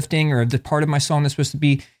be uplifting, or the part of my song that's supposed to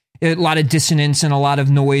be a lot of dissonance and a lot of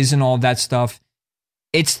noise and all of that stuff.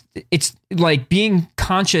 It's like being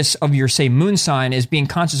conscious of your, say, moon sign is being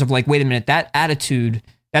conscious of like, wait a minute, that attitude,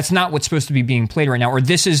 that's not what's supposed to be being played right now, or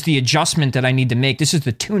this is the adjustment that I need to make. This is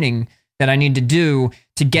the tuning that I need to do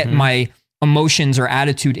to get my emotions or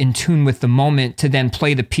attitude in tune with the moment, to then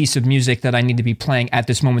play the piece of music that I need to be playing at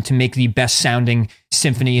this moment to make the best sounding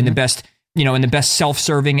symphony and the best, you know, and the best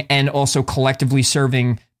self-serving and also collectively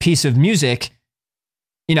serving piece of music.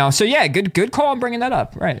 You know, so yeah, good call on bringing that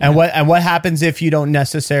up, right? And what happens if you don't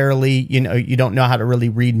necessarily, you don't know how to really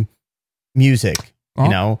read music? You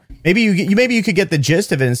know, maybe you could get the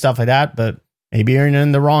gist of it and stuff like that, but maybe you're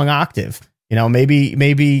in the wrong octave. You know,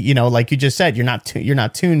 maybe you know, like you just said, you're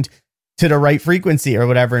not tuned to the right frequency or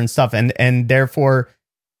whatever and stuff, and therefore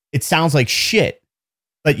it sounds like shit.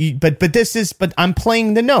 But I'm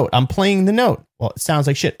playing the note. Well, it sounds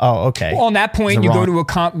like shit. Oh, okay. Well, on that point, you go to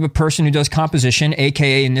a person who does composition,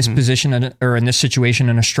 aka in this position or in this situation,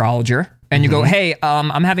 an astrologer, and you go, hey,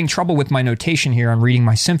 I'm having trouble with my notation here. I'm reading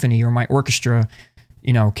my symphony or my orchestra.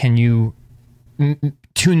 You know, can you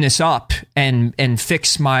tune this up and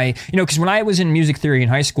fix my, you know, because when I was in music theory in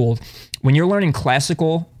high school, when you're learning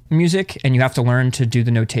classical music and you have to learn to do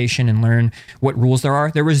the notation and learn what rules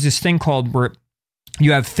there was this thing called where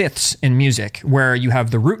you have fifths in music, where you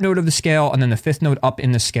have the root note of the scale and then the fifth note up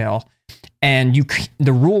in the scale. And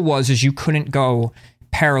the rule was you couldn't go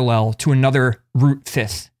parallel to another root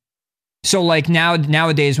fifth. So like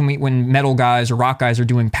nowadays when metal guys or rock guys are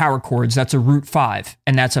doing power chords, that's a root 5,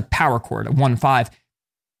 and that's a power chord, a 1/5.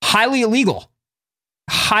 Highly illegal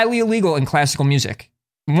in classical music.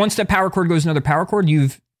 Once that power chord goes another power chord,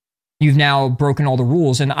 you've now broken all the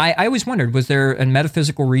rules. And I always wondered, was there a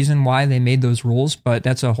metaphysical reason why they made those rules? But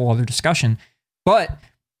that's a whole other discussion. But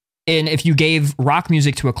if you gave rock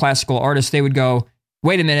music to a classical artist, they would go,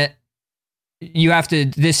 wait a minute,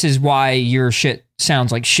 this is why your shit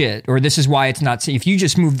sounds like shit, or this is why it's not, if you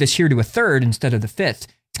just move this here to a third instead of the fifth,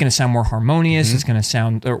 it's going to sound more harmonious. It's going to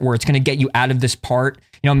sound, or it's going to get you out of this part.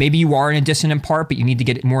 You know, maybe you are in a dissonant part, but you need to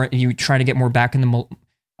get it more, you try to get more back in the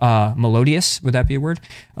melodious, would that be a word?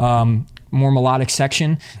 More melodic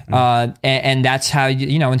section. And that's how,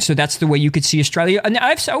 and so that's the way you could see Australia. And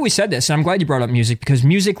I've always said this, and I'm glad you brought up music, because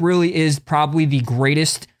music really is probably the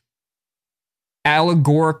greatest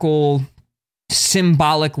allegorical,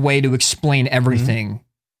 symbolic way to explain everything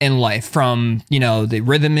in life, from, you know, the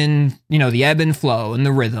rhythm and, you know, the ebb and flow and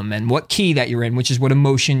the rhythm and what key that you're in, which is what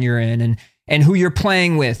emotion you're in, and who you're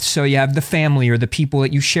playing with. So you have the family or the people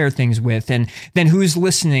that you share things with, and then who's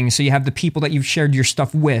listening. So you have the people that you've shared your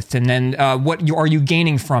stuff with, and then are you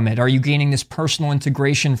gaining from it? Are you gaining this personal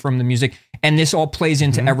integration from the music? And this all plays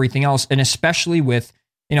into everything else, and especially with,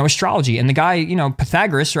 you know, astrology. And the guy, you know,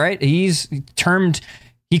 Pythagoras, right? He coined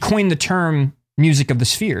the term music of the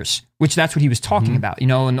spheres, which that's what he was talking about, you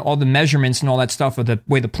know, and all the measurements and all that stuff of the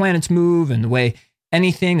way the planets move and the way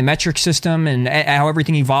anything, the metric system, and how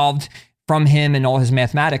everything evolved from him and all his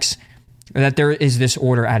mathematics, that there is this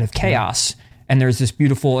order out of chaos. And there's this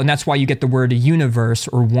beautiful, and that's why you get the word universe,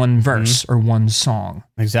 or one verse or one song.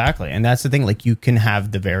 Exactly. And that's the thing. Like, you can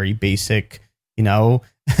have the very basic, you know,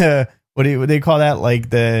 what do they call that? Like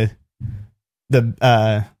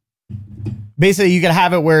basically you can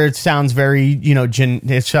have it where it sounds very, you know,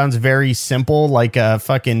 it sounds very simple, like a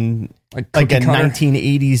fucking, like a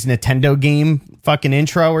 1980s Nintendo game fucking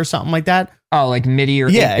intro or something like that. Oh, like MIDI or...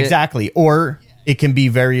 Yeah, exactly. Or it can be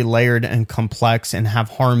very layered and complex and have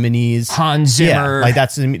harmonies. Hans Zimmer. Yeah, like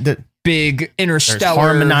that's the big Interstellar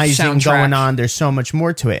harmonizing soundtrack going on. There's so much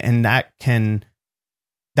more to it. And that can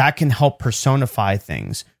help personify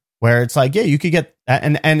things where it's like, yeah, you could get...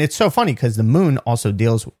 And it's so funny because the moon also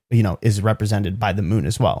deals, you know, is represented by the moon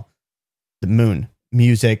as well. The moon,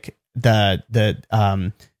 music,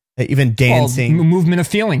 even dancing, movement of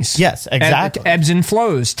feelings. Yes, exactly. Ebbs and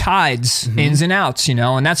flows, tides, ins and outs, you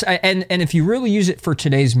know, and that's, and if you really use it for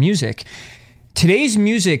today's music,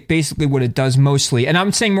 basically what it does mostly, and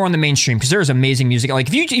I'm saying more on the mainstream, because there's amazing music.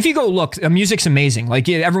 Like if you go look, music's amazing. Like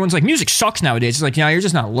everyone's like, music sucks nowadays. It's like, you know, you're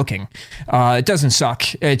just not looking. It doesn't suck.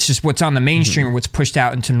 It's just what's on the mainstream or what's pushed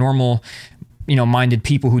out into normal, you know, minded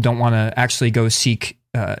people who don't want to actually go seek,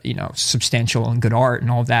 you know, substantial and good art and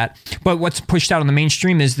all of that. But what's pushed out on the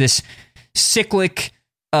mainstream is this cyclic,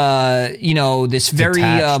 you know, this very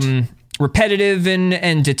repetitive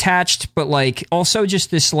and detached, but like also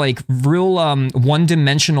just this like real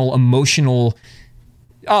one-dimensional emotional.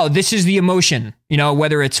 Oh, this is the emotion, you know,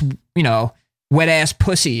 whether it's, you know, wet ass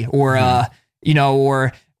pussy or you know,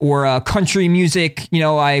 or country music. You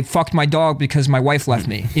know, I fucked my dog because my wife left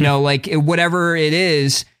me. You know, like whatever it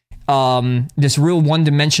is. This real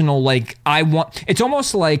one-dimensional, like it's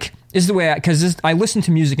almost like, is the way because I listen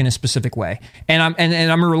to music in a specific way, and I'm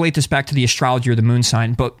gonna relate this back to the astrology or the moon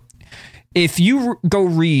sign. But if you go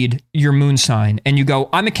read your moon sign and you go,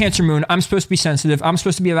 I'm a Cancer moon, I'm supposed to be sensitive, I'm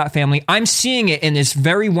supposed to be about family, I'm seeing it in this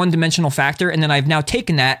very one-dimensional factor, and then I've now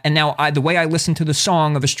taken that, and now the way I listen to the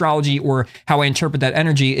song of astrology or how I interpret that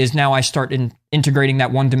energy is now I start integrating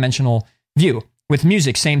that one-dimensional view. With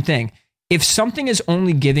music, same thing. If something is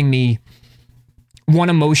only giving me one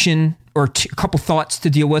emotion or a couple thoughts to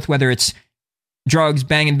deal with, whether it's drugs,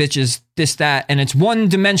 banging bitches, this, that, and it's one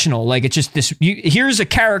dimensional, like it's just this, here's a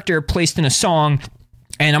character placed in a song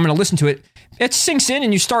and I'm going to listen to it. It sinks in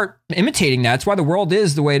and you start imitating that. That's why the world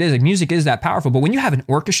is the way it is. Like music is that powerful. But when you have an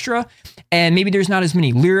orchestra and maybe there's not as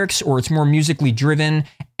many lyrics or it's more musically driven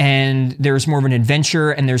and there's more of an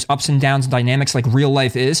adventure and there's ups and downs and dynamics like real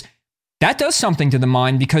life is, that does something to the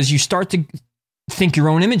mind because you start to think your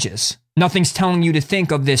own images. Nothing's telling you to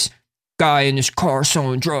think of this guy in this car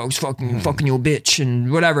selling drugs, fucking you a bitch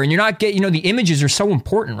and whatever. And you're not getting, you know, the images are so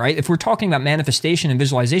important, right? If we're talking about manifestation and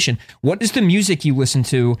visualization, what does the music you listen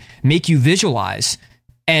to make you visualize?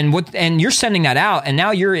 And you're sending that out, and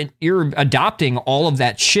now you're adopting all of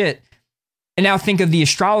that shit. And now think of the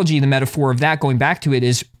astrology, the metaphor of that, going back to it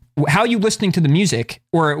is how are you listening to the music,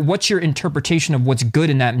 or what's your interpretation of what's good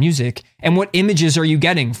in that music, and what images are you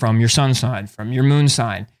getting from your sun sign, from your moon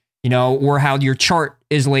sign, you know, or how your chart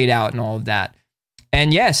is laid out and all of that.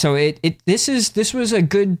 And yeah, so this was a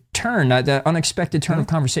good turn, the unexpected turn of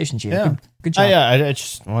conversation, Gio. Yeah. Good job. Yeah, I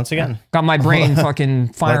just once again got my brain fucking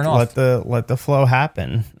firing off. Let the flow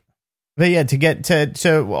happen. But yeah, to get to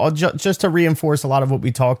just to reinforce a lot of what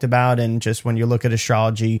we talked about, and just when you look at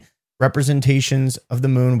astrology, representations of the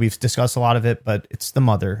moon, we've discussed a lot of it, but it's the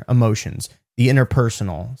mother, emotions, the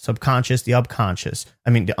interpersonal, subconscious, the unconscious,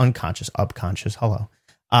 upconscious, hello.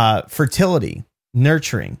 Fertility,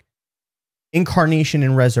 nurturing, incarnation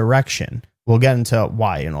and resurrection. We'll get into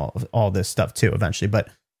why and all this stuff too eventually, but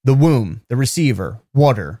the womb, the receiver,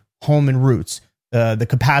 water, home and roots, the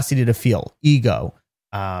capacity to feel, ego,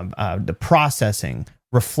 the processing,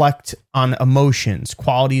 reflect on emotions,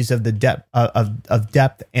 qualities of the depth of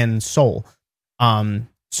depth and soul.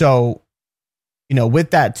 So, you know,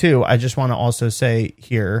 with that too, I just want to also say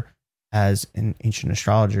here, as an ancient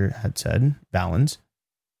astrologer had said, Valens,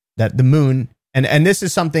 that the moon And this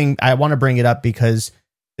is something I want to bring it up because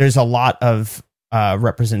there's a lot of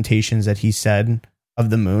representations that he said of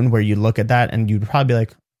the moon where you look at that and you'd probably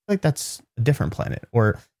be like that's a different planet,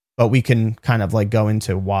 but we can kind of like go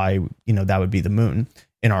into why, that would be the moon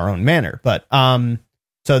in our own manner. But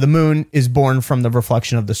so the moon is born from the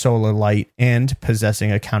reflection of the solar light, and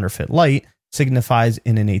possessing a counterfeit light signifies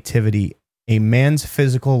in a nativity a man's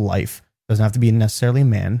physical life. Doesn't have to be necessarily a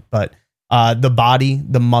man, but the body,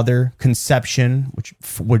 the mother, conception, which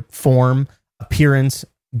would form, appearance,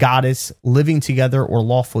 goddess, living together or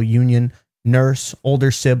lawful union, nurse,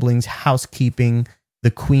 older siblings, housekeeping,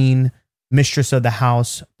 the queen, mistress of the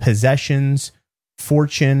house, possessions,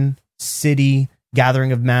 fortune, city,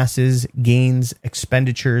 gathering of masses, gains,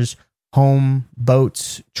 expenditures, home,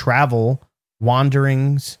 boats, travel,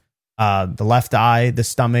 wanderings, the left eye, the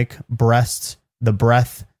stomach, breasts, the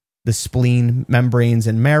breath, the spleen, membranes,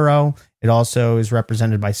 and marrow. It also is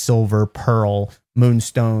represented by silver, pearl,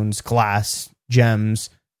 moonstones, glass, gems,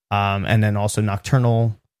 and then also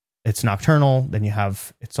nocturnal. It's nocturnal. Then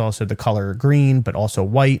it's also the color green, but also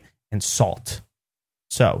white and salt.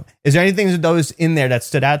 So is there anything of those in there that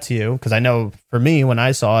stood out to you? Because I know for me, when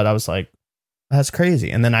I saw it, I was like, that's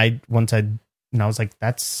crazy. And then I was like,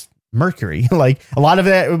 that's Mercury. Like a lot of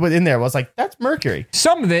it in there was like, that's Mercury.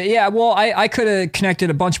 Some of it, yeah. Well, I could have connected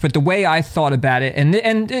a bunch, but the way I thought about it, and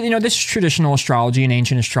this is traditional astrology and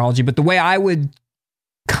ancient astrology, but the way I would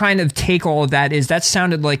kind of take all of that is that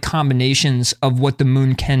sounded like combinations of what the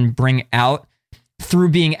moon can bring out through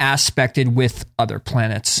being aspected with other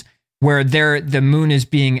planets, where the moon is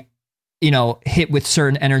being, hit with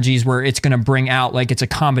certain energies where it's going to bring out, like it's a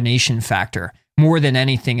combination factor more than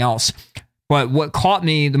anything else. But what caught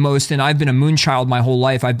me the most, and I've been a moon child my whole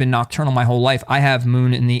life, I've been nocturnal my whole life. I have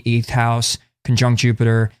moon in the 8th house, conjunct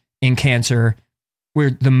Jupiter in Cancer, where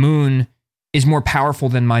the moon is more powerful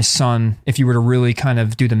than my sun. If you were to really kind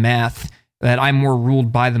of do the math, that I'm more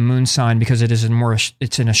ruled by the moon sign because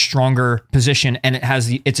it's in a stronger position, and it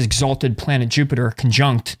has its exalted planet Jupiter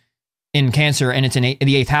conjunct in Cancer, and it's in the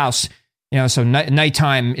 8th house, so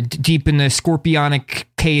nighttime, deep in the scorpionic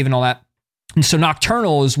cave and all that. And so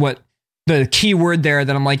nocturnal is what the key word there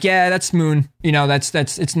that I'm like, yeah, that's moon.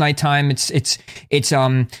 It's nighttime. It's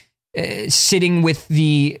sitting with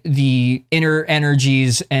the inner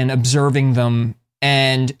energies and observing them.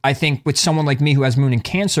 And I think with someone like me who has moon in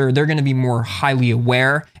Cancer, they're going to be more highly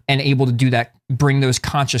aware and able to do that, bring those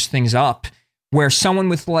conscious things up, where someone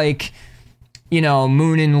with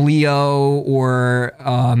moon in Leo or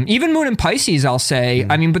even moon in Pisces, I'll say.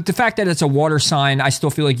 I mean, but the fact that it's a water sign, I still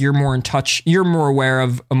feel like you're more in touch, you're more aware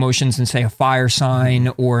of emotions than, say, a fire sign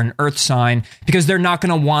or an earth sign, because they're not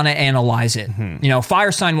going to want to analyze it.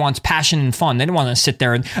 Fire sign wants passion and fun. They don't want to sit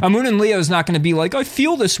there. And a moon in Leo is not going to be like, I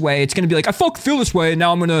feel this way. It's going to be like, I feel this way. And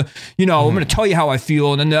now I'm going to, I'm going to tell you how I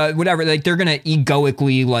feel. And then whatever, like they're going to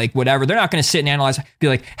egoically, like whatever. They're not going to sit and analyze, be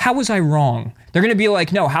like, how was I wrong? They're going to be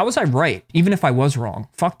like, no, how was I right? Even if I was wrong,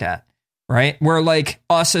 fuck that, right? Where like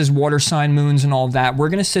us as water sign moons and all of that, we're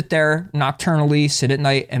going to sit there nocturnally, sit at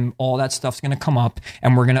night, and all that stuff's going to come up,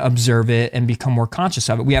 and we're going to observe it and become more conscious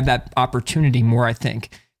of it. We have that opportunity more, I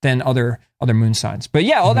think, than other moon signs. But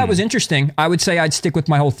yeah, all that was interesting. I would say I'd stick with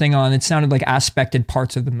my whole thing on, it sounded like aspected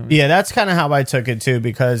parts of the moon. Yeah, that's kind of how I took it too,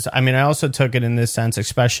 because I mean, I also took it in this sense,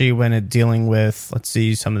 especially when it dealing with, let's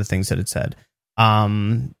see some of the things that it said.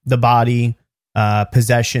 The body,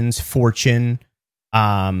 possessions, fortune,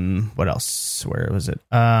 what else? Where was it?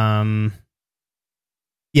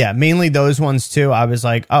 Yeah, mainly those ones too. I was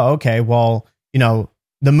like, oh, okay, well,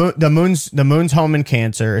 the moon's home in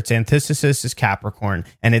Cancer, its antithesis is Capricorn,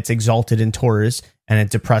 and it's exalted in Taurus, and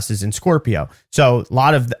it depresses in Scorpio. So a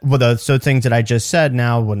lot of the things that I just said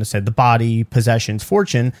now, when I said the body, possessions,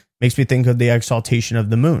 fortune, makes me think of the exaltation of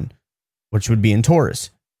the moon, which would be in Taurus,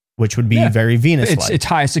 which would be very Venus-like. It's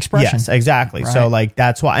highest expression. Yes, exactly. Right. So like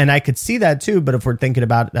that's why, and I could see that too. But if we're thinking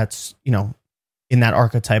about it, that's in that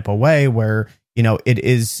archetypal way where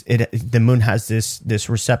the moon has this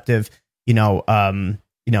receptive, nurturing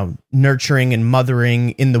and mothering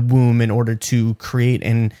in the womb in order to create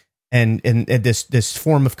and this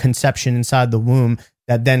form of conception inside the womb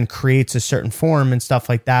that then creates a certain form and stuff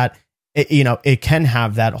like that. It can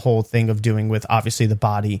have that whole thing of doing with obviously the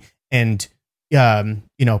body and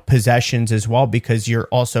possessions as well, because you're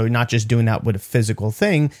also not just doing that with a physical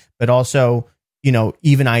thing, but also,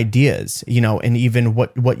 even ideas, and even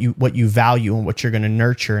what you value and what you're going to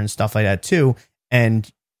nurture and stuff like that too. And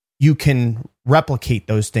you can replicate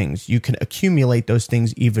those things. You can accumulate those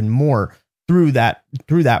things even more through that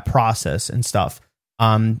process and stuff.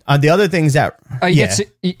 The other things that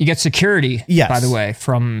you get security, yes, by the way,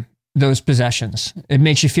 from those possessions. It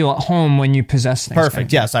makes you feel at home when you possess things.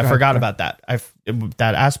 Perfect. Yes, I forgot about that.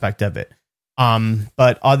 That aspect of it.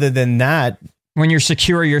 But other than that, when you're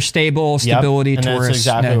secure, you're stable, stability, and Taurus. that's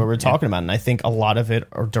exactly what we're talking about. And I think a lot of it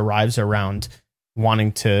derives around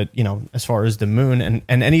wanting to, as far as the moon and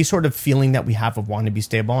any sort of feeling that we have of wanting to be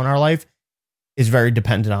stable in our life is very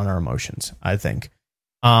dependent on our emotions, I think.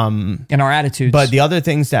 And our attitudes. But the other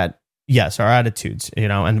things that, yes, our attitudes,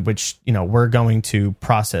 and which, we're going to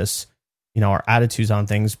process, our attitudes on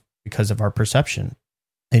things because of our perception,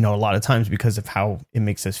 a lot of times because of how it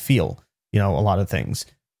makes us feel, a lot of things.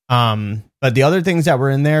 But the other things that were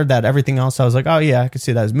in there, that everything else, I was like, oh yeah, I could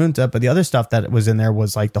see that as moon stuff. But the other stuff that was in there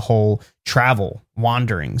was like the whole travel,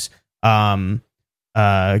 wanderings, a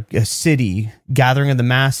city, gathering of the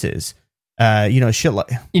masses, shit like.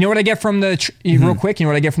 You know what I get from the real quick? You know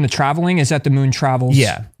what I get from the traveling is that the moon travels.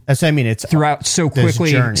 Yeah, that's what I mean. It's throughout so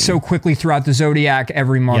quickly throughout the zodiac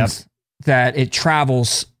every month that it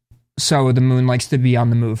travels. So the moon likes to be on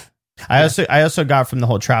the move. I also got from the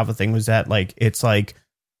whole travel thing was that like it's like,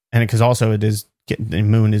 and because also it is the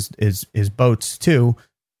moon is boats too,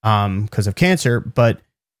 because of Cancer, but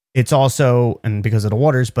it's also and because of the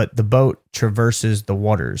waters. But the boat traverses the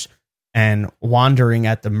waters and wandering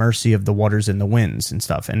at the mercy of the waters and the winds and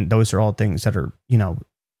stuff. And those are all things that are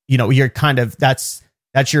you're kind of that's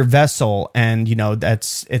your vessel, and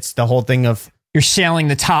it's the whole thing of. You're sailing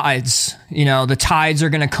the tides. The tides are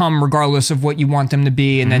going to come regardless of what you want them to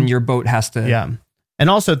be, and then your boat has to. Yeah. And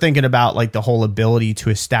also thinking about like the whole ability to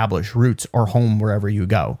establish roots or home wherever you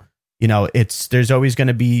go. There's always going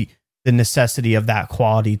to be the necessity of that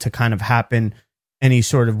quality to kind of happen any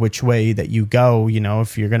sort of which way that you go.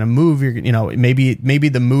 If you're going to move, maybe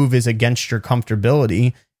the move is against your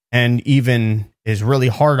comfortability and even is really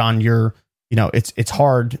hard on your, it's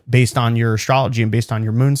hard based on your astrology and based on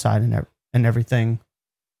your moon side and everything.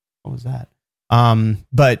 What was that?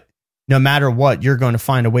 But no matter what, you're going to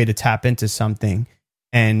find a way to tap into something,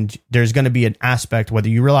 and there's going to be an aspect, whether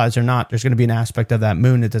you realize or not, there's going to be an aspect of that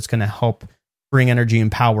moon that's going to help bring energy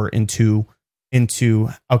and power into,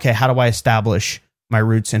 okay, how do I establish my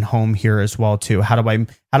roots and home here as well too? How do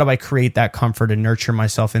I create that comfort and nurture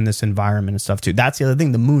myself in this environment and stuff too? That's the other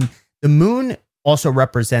thing. The moon also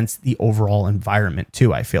represents the overall environment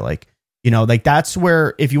too. I feel like, like that's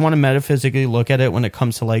where, if you want to metaphysically look at it when it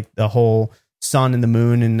comes to like the whole sun and the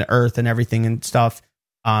moon and the earth and everything and stuff,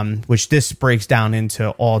 which this breaks down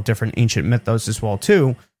into all different ancient mythos as well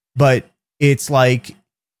too. But it's like,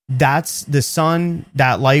 that's the sun,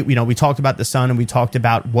 that light, we talked about the sun and we talked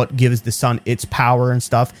about what gives the sun its power and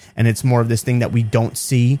stuff. And it's more of this thing that we don't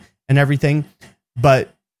see and everything.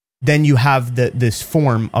 But then you have this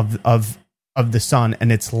form of the sun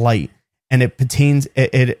and its light. And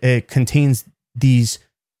it contains these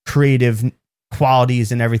creative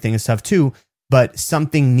qualities and everything and stuff too. But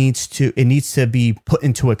something needs to be put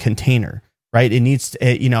into a container, right? It needs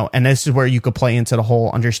to, and this is where you could play into the whole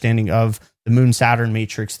understanding of the moon Saturn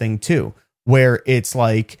matrix thing too, where it's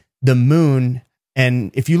like the moon.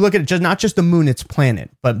 And if you look at it, not just the moon, its planet,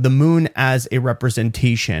 but the moon as a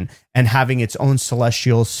representation and having its own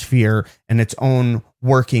celestial sphere and its own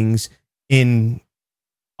workings in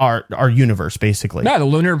our universe, basically. Yeah, the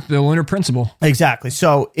lunar principle. Exactly.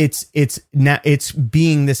 So it's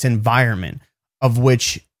being this environment of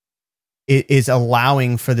which it is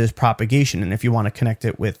allowing for this propagation. And if you want to connect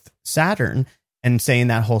it with Saturn and saying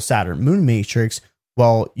that whole Saturn moon matrix,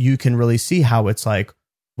 well, you can really see how it's like,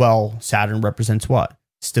 well, Saturn represents what?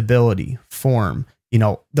 Stability, form,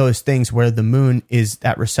 those things where the moon is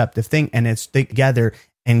that receptive thing, and it's together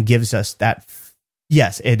and gives us that.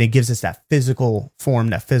 Yes, and it gives us that physical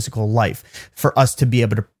form, that physical life for us to be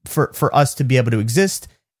able to for us to be able to exist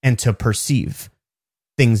and to perceive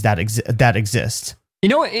things that exist.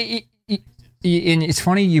 And it's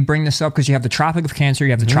funny you bring this up because you have the Tropic of Cancer,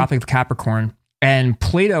 you have the Tropic of Capricorn, and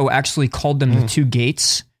Plato actually called them the two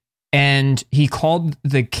gates, and he called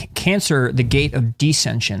the Cancer the gate of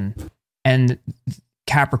descension and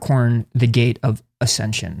Capricorn the gate of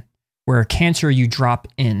ascension. Where Cancer, you drop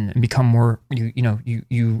in and become more,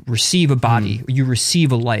 you receive a body, you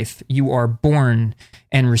receive a life, you are born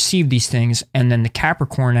and receive these things. And then the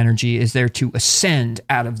Capricorn energy is there to ascend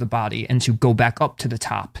out of the body and to go back up to the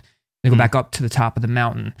top. They go back up to the top of the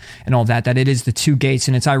mountain and all that it is the two gates.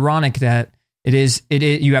 And it's ironic that it is,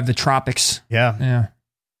 you have the tropics. Yeah. Yeah.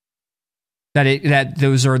 That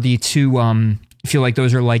those are the two, I feel like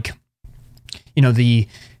those are like, the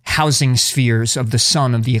housing spheres of the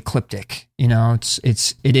sun of the ecliptic.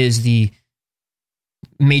 It is the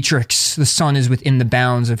matrix. The sun is within the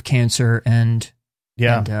bounds of Cancer and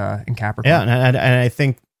Capricorn. Yeah, and I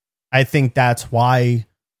think that's why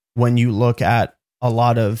when you look at a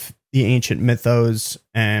lot of the ancient mythos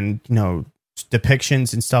and, you know,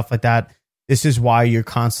 depictions and stuff like that, this is why you're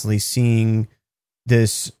constantly seeing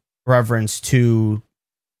this reverence to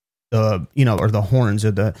the, you know, or the horns,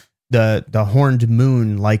 or the horned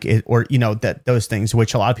moon, like it, or, you know, that those things,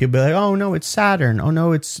 which a lot of people be like, oh no, it's Saturn. Oh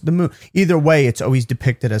no, it's the moon. Either way, it's always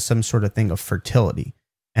depicted as some sort of thing of fertility,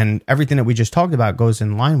 and everything that we just talked about goes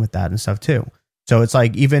in line with that and stuff too. So it's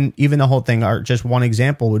like, even the whole thing, or just one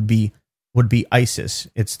example would be Isis.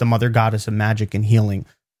 It's the mother goddess of magic and healing.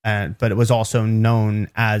 But it was also known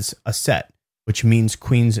as a Set, which means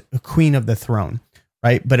queen of the throne,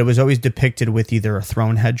 right? But it was always depicted with either a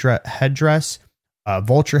throne headdress, a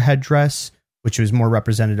vulture headdress, which was more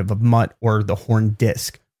representative of Mut, or the horned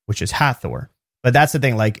disc, which is Hathor. But that's the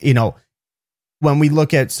thing, like, you know, when we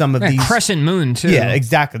look at some of these crescent moon too. Yeah,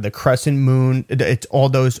 exactly. The crescent moon, it's all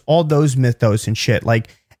those mythos and shit. Like,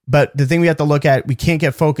 but the thing we have to look at, we can't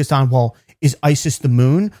get focused on, well, is Isis the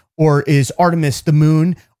moon, or is Artemis the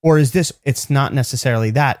moon, or is this? It's not necessarily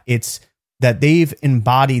that. It's that they've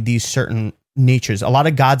embodied these certain natures. A lot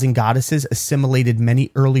of gods and goddesses assimilated many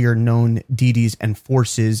earlier known deities and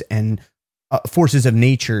forces and forces of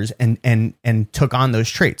natures, and took on those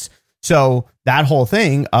traits. So that whole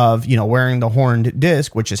thing of, you know, wearing the horned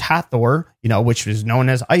disc, which is Hathor, you know, which is known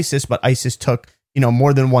as Isis, but Isis took, you know,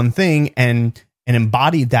 more than one thing and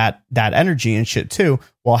embodied that energy and shit too.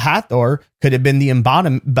 Well, Hathor could have been the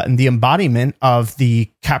embodiment of the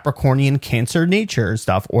Capricornian Cancer nature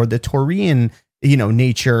stuff, or the Taurian, you know,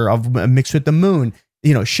 nature of mixed with the moon,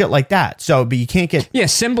 you know, shit like that. So, but you can't get,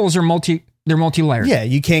 symbols are multi-layered. Yeah,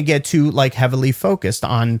 you can't get too like heavily focused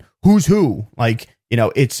on who's who. Like, you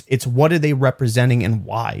know, it's what are they representing and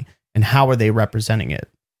why, and how are they representing it?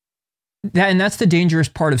 That's the dangerous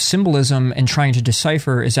part of symbolism and trying to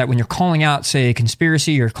decipher, is that when you're calling out, say, a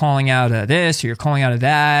conspiracy, you're calling out this, or you're calling out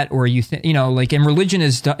that, or you know, like, in religion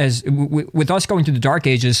with us going through the Dark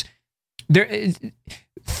Ages, there,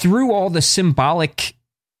 through all the symbolic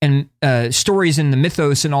and stories and the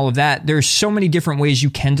mythos and all of that, there's so many different ways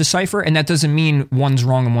you can decipher, and that doesn't mean one's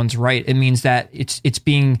wrong and one's right. It means that it's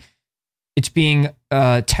being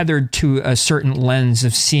tethered to a certain lens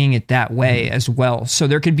of seeing it that way as well. So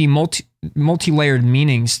there could be multi-layered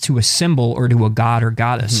meanings to a symbol or to a god or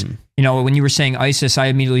goddess. Mm-hmm. You know, when you were saying Isis, I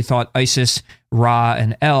immediately thought Isis, Ra,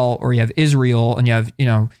 and El, or you have Israel, and you have, you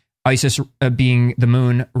know, Isis being the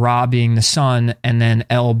moon, Ra being the sun, and then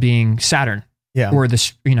El being Saturn. Yeah. Or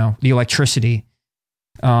this, you know, the electricity.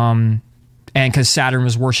 And because Saturn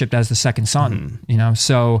was worshipped as the second sun, you know,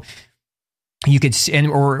 so you could see, and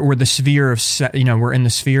or the sphere of, you know, we're in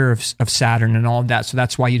the sphere of Saturn and all of that. So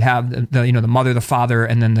that's why you'd have the you know, the mother, the father,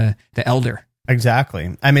 and then the elder.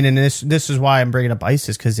 Exactly. I mean, and this is why I'm bringing up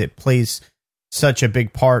Isis, because it plays such a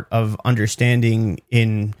big part of understanding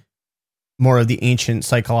in more of the ancient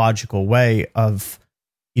psychological way of,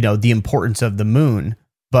 you know, the importance of the moon.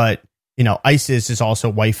 But, you know, Isis is also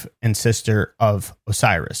wife and sister of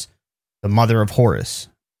Osiris, the mother of Horus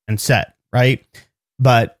and Set, right?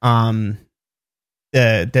 But Manetho,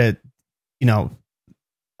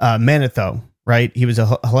 right? He was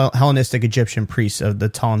a Hellenistic Egyptian priest of the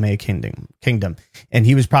Ptolemaic kingdom. And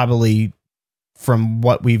he was probably, from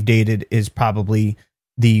what we've dated, is probably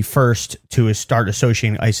the first to start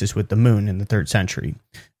associating Isis with the moon in the 3rd century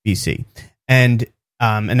BC. And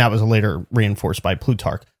that was later reinforced by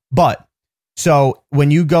Plutarch. But so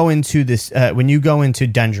when you go into when you go into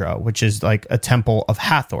Dendra, which is like a temple of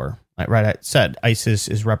Hathor, right? I said Isis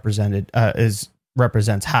is represents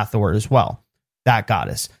Hathor as well, that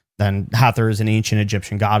goddess. Then Hathor is an ancient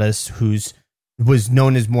Egyptian goddess was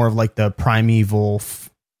known as more of like the primeval,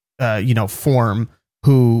 form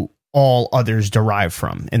who all others derive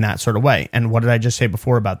from in that sort of way. And what did I just say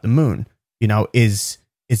before about the moon? You know, it's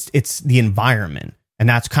the environment, and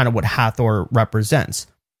that's kind of what Hathor represents.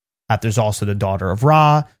 Hathor's also the daughter of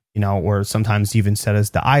Ra, you know, or sometimes even said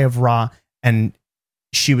as the Eye of Ra, and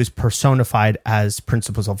she was personified as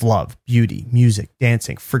principles of love, beauty, music,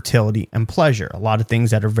 dancing, fertility, and pleasure. A lot of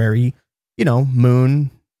things that are very, you know,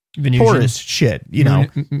 moon, Venusian. Taurus shit, you know.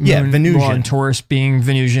 Venusian. Well, and Taurus being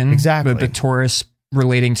Venusian. Exactly. But Taurus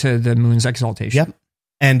relating to the moon's exaltation. Yep.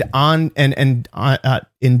 And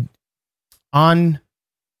in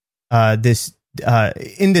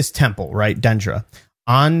this temple, right, Dendra,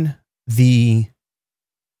 on the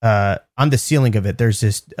ceiling of it, there's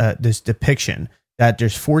this depiction that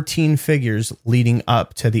there's 14 figures leading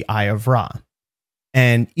up to the Eye of Ra.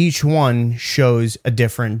 And each one shows a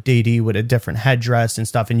different deity with a different headdress and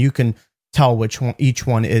stuff. And you can tell which one each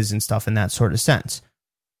one is and stuff in that sort of sense.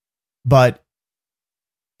 But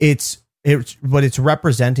it's what it's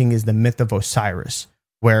representing is the myth of Osiris,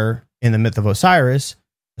 where in the myth of Osiris,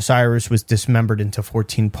 Osiris was dismembered into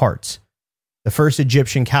 14 parts. The first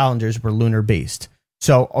Egyptian calendars were lunar based.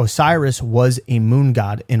 So Osiris was a moon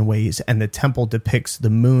god in ways, and the temple depicts the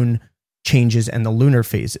moon changes and the lunar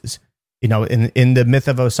phases. You know, in the myth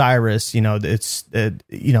of Osiris, you know, it's,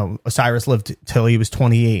 Osiris lived till he was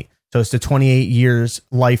 28. So it's the 28 years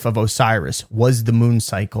life of Osiris was the moon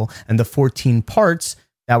cycle. And the 14 parts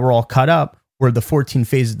that were all cut up were the 14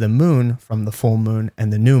 phases of the moon from the full moon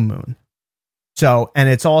and the new moon. So, and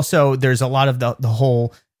it's also, there's a lot of the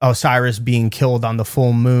whole Osiris being killed on the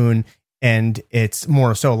full moon. And it's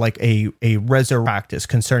more so like a resurrectus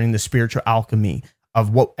concerning the spiritual alchemy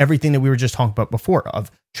of what everything that we were just talking about before, of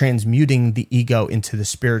transmuting the ego into the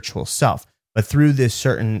spiritual self, but through this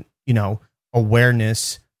certain,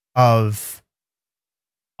 awareness of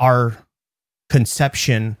our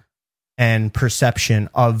conception and perception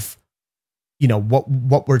of,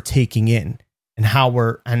 what we're taking in and how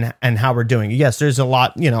we're and how we're doing it. Yes, there's a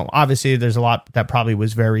lot, obviously there's a lot that probably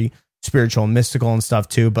was very spiritual and mystical and stuff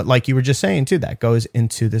too, but like you were just saying too, that goes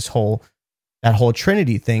into that whole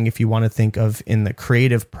Trinity thing. If you want to think of in the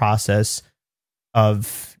creative process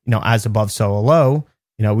of, as above, so below,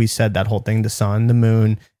 we said that whole thing, the sun, the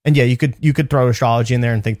moon, and yeah, you could throw astrology in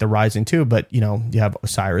there and think the rising too, but you have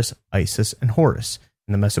Osiris, Isis, and Horus.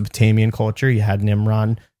 In the Mesopotamian culture, you had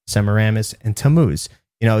Nimrod, Semiramis, and Tammuz.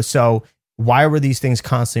 So why were these things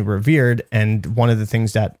constantly revered? And one of the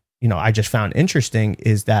things that, I just found interesting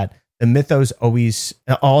is that the mythos always,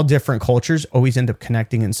 all different cultures always end up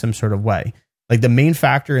connecting in some sort of way. Like the main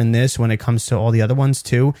factor in this, when it comes to all the other ones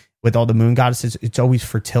too, with all the moon goddesses, it's always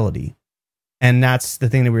fertility. And that's the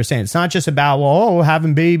thing that we were saying. It's not just about,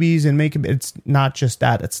 having babies and making, it's not just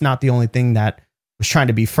that. It's not the only thing that was trying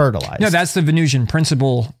to be fertilized. No, that's the Venusian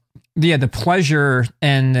principle. Yeah, the pleasure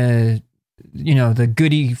and the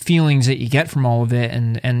goody feelings that you get from all of it,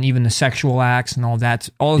 and even the sexual acts and all that.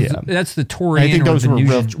 That's the Taurian. I think those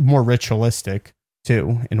were more ritualistic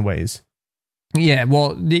too, in ways. Yeah,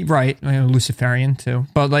 well, right, Luciferian too.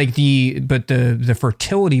 But like the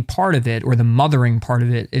fertility part of it, or the mothering part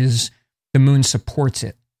of it, is the moon supports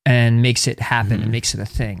it and makes it happen and makes it a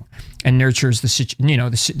thing, and nurtures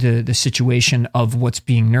the situation of what's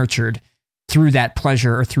being nurtured through that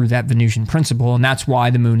pleasure or through that Venusian principle, and that's why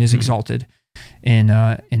the moon is exalted in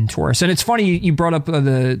Taurus. And it's funny you brought up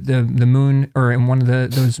the moon, or in one of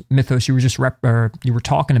those mythos you were just you were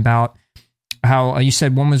talking about. How you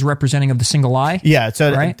said one was representing of the single eye. Yeah.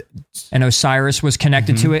 So, right. And Osiris was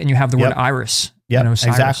connected to it, and you have the word Iris. Yeah,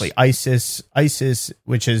 exactly. Isis,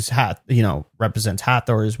 which is represents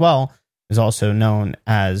Hathor as well, is also known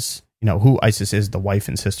as, who Isis is, the wife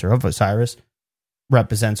and sister of Osiris,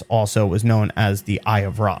 was known as the Eye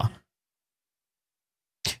of Ra.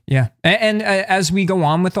 Yeah. And as we go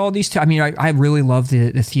on with all these, I really love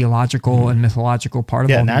the theological and mythological part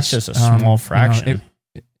of all and that's just a small fraction.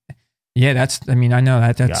 Yeah, I know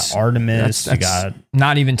that's... You got Artemis, that's you got...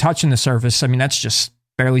 Not even touching the surface. That's just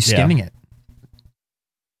barely skimming it.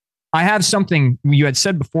 I have something you had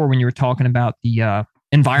said before when you were talking about the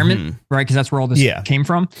environment, right? Because that's where all this came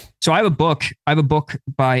from. So I have a book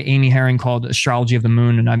by Amy Herring called Astrology of the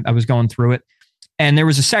Moon, and I was going through it. And there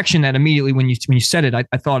was a section that immediately when you said it,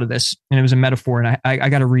 I thought of this, and it was a metaphor, and I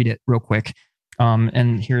got to read it real quick.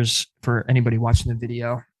 And here's for anybody watching the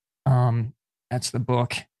video. That's the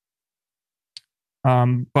book.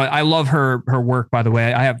 But I love her work, by the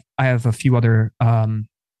way. I have a few other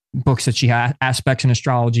books that she has, Aspects in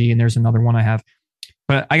Astrology, and there's another one I have.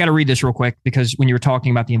 But I got to read this real quick because when you were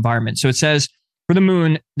talking about the environment. So it says, for the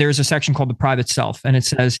moon, there's a section called the private self. And it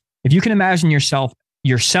says, if you can imagine yourself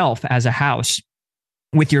as a house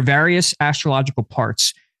with your various astrological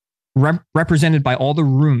parts represented by all the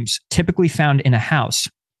rooms typically found in a house,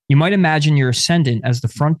 you might imagine your ascendant as the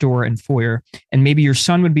front door and foyer, and maybe your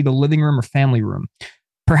sun would be the living room or family room.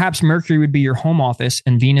 Perhaps Mercury would be your home office,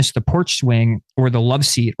 and Venus the porch swing or the love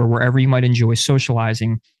seat, or wherever you might enjoy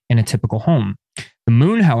socializing in a typical home. The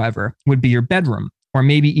moon, however, would be your bedroom, or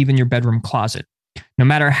maybe even your bedroom closet. No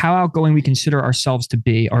matter how outgoing we consider ourselves to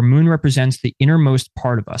be, our moon represents the innermost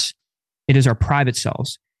part of us. It is our private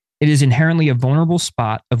selves. It is inherently a vulnerable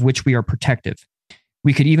spot of which we are protective.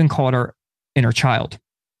 We could even call it our inner child.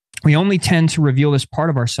 We only tend to reveal this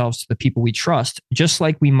part of ourselves to the people we trust, just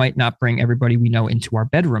like we might not bring everybody we know into our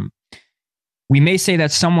bedroom. We may say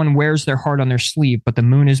that someone wears their heart on their sleeve, but the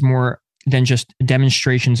moon is more than just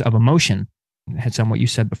demonstrations of emotion. Heads on what you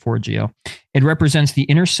said before, Gio. It represents the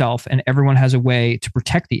inner self, and everyone has a way to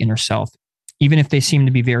protect the inner self, even if they seem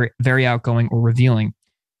to be very, very outgoing or revealing.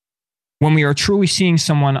 When we are truly seeing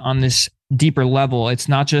someone on this deeper level, it's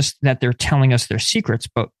not just that they're telling us their secrets,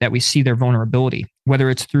 but that we see their vulnerability, whether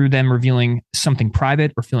it's through them revealing something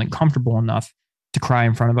private or feeling comfortable enough to cry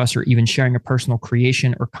in front of us, or even sharing a personal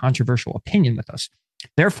creation or controversial opinion with us.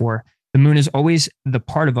 Therefore, the moon is always the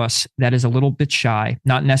part of us that is a little bit shy,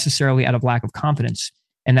 not necessarily out of lack of confidence,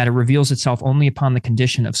 and that it reveals itself only upon the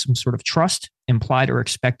condition of some sort of trust, implied or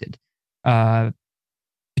expected between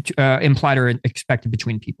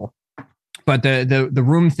people. But the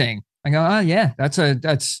room thing, I go, oh yeah, that's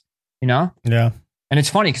Yeah. And it's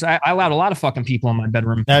funny because I allowed a lot of fucking people in my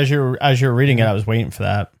bedroom. As you're reading it, I was waiting for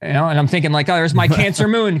that. And I'm thinking like, oh, there's my Cancer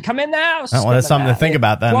moon. Come in the house. Well, that's something to think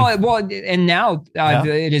about then. Well, and now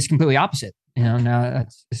it is completely opposite. Now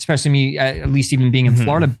that's, especially me, at least even being in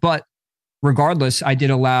Florida. But regardless, I did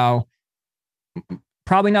allow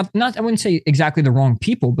probably not. I wouldn't say exactly the wrong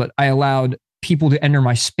people, but I allowed people to enter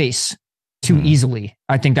my space too easily.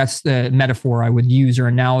 I think that's the metaphor I would use, or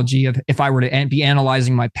analogy of if I were to be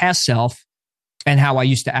analyzing my past self and how I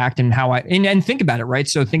used to act and how and think about it, right?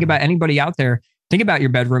 So think about anybody out there, think about your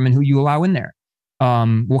bedroom and who you allow in there.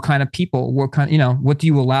 What kind of people, what do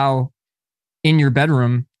you allow in your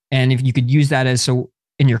bedroom? And if you could use that as, so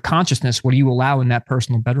in your consciousness, what do you allow in that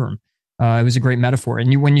personal bedroom? It was a great metaphor.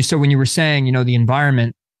 And when you were saying, the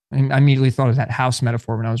environment, I immediately thought of that house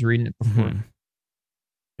metaphor when I was reading it before. Mm-hmm.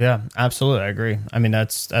 Yeah, absolutely. I agree. I mean, I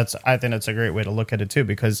think that's a great way to look at it too,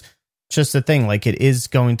 because just the thing, like, it is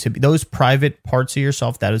going to be those private parts of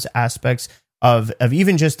yourself, those aspects of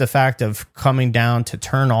even just the fact of coming down to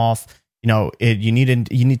turn off, you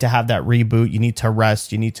need to have that reboot. You need to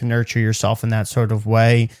rest. You need to nurture yourself in that sort of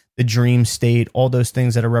way. The dream state, all those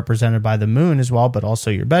things that are represented by the moon as well, but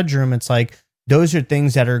also your bedroom. It's like, those are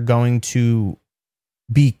things that are going to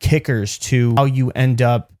be kickers to how you end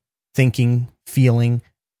up thinking, feeling,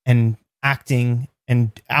 and acting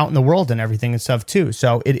and out in the world and everything and stuff too.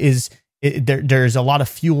 So there's a lot of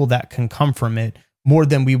fuel that can come from it, more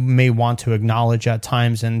than we may want to acknowledge at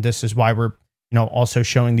times. And this is why we're, also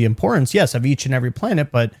showing the importance, yes, of each and every planet.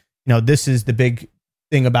 But, this is the big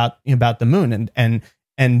thing about the moon.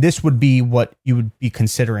 And this would be what you would be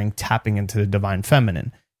considering tapping into the divine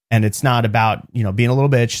feminine. And it's not about, being a little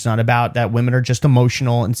bitch. It's not about that women are just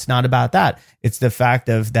emotional. It's not about that. It's the fact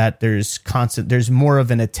of that there's more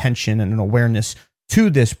of an attention and an awareness to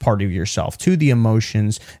this part of yourself, to the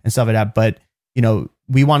emotions and stuff like that. But,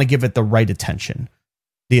 we want to give it the right attention.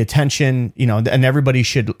 The attention, and everybody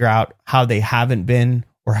should figure out how they haven't been,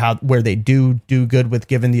 or where they do good with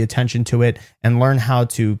giving the attention to it, and learn how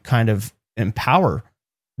to kind of empower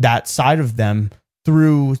that side of them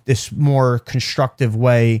through this more constructive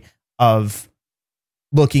way of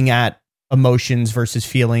looking at emotions versus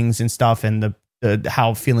feelings and stuff, and the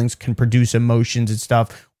how feelings can produce emotions and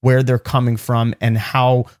stuff, where they're coming from, and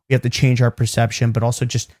how we have to change our perception, but also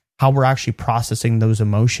just how we're actually processing those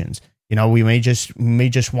emotions. We may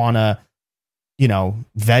just want to,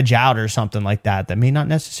 veg out or something like that. That may not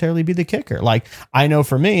necessarily be the kicker. Like, I know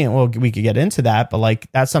for me, and we could get into that, but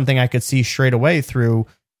like, that's something I could see straight away through,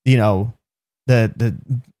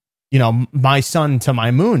 my sun to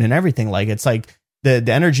my moon and everything. Like, it's like the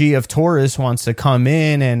energy of Taurus wants to come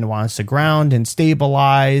in and wants to ground and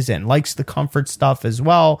stabilize and likes the comfort stuff as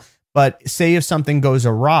well. But say if something goes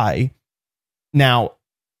awry, now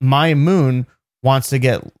my moon wants to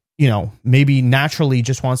get, maybe naturally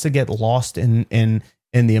just wants to get lost in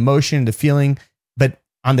the emotion, the feeling. But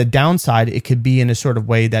on the downside, it could be in a sort of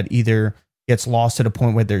way that either gets lost at a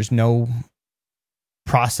point where there's no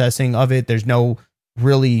processing of it, there's no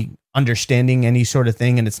really understanding any sort of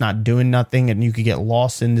thing, and it's not doing nothing, and you could get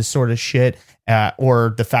lost in this sort of shit,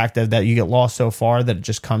 or the fact that you get lost so far that it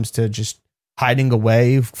just comes to just hiding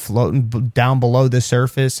away, floating down below the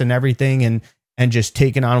surface and everything, and just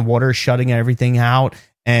taking on water, shutting everything out,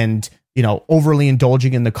 and overly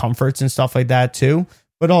indulging in the comforts and stuff like that too.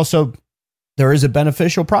 But also, there is a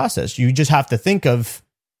beneficial process. You just have to think of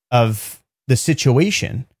the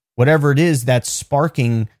situation, whatever it is that's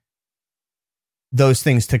sparking those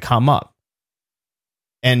things to come up.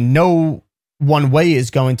 And no one way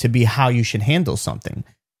is going to be how you should handle something.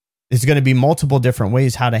 There's going to be multiple different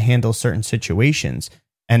ways how to handle certain situations.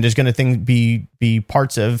 And there's going to be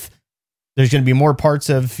parts of, there's going to be more parts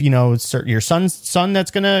of, your sun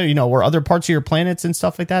that's going to, or other parts of your planets and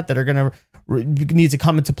stuff like that are going to need to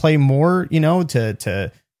come into play more,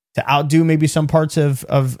 to outdo maybe some parts of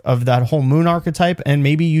that whole moon archetype. And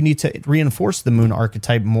maybe you need to reinforce the moon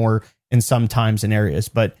archetype more in some times and areas,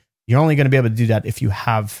 but you're only going to be able to do that if you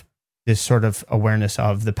have this sort of awareness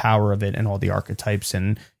of the power of it and all the archetypes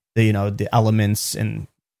and the elements and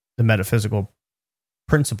the metaphysical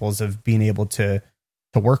principles of being able to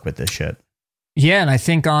work with this shit. Yeah. And I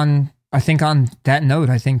think on I think on that note,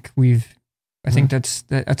 I think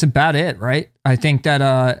that's about it, right? I think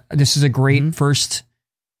that this is a great first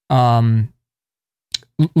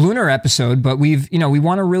lunar episode, but we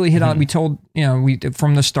want to really hit on, we told,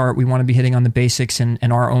 from the start, we want to be hitting on the basics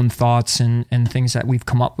and our own thoughts and things that we've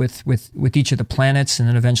come up with each of the planets, and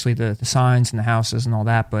then eventually the signs and the houses and all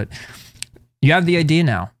that. But you have the idea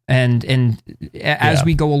now. And as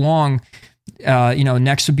we go along,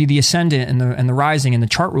 next would be the ascendant and the rising and the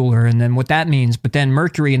chart ruler, and then what that means, but then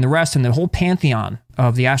Mercury and the rest, and the whole pantheon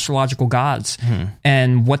of the astrological gods,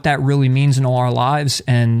 and what that really means in all our lives,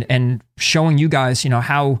 and showing you guys,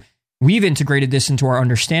 how we've integrated this into our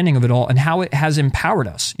understanding of it all and how it has empowered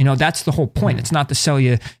us. That's the whole point. It's not to sell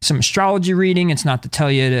you some astrology reading. It's not to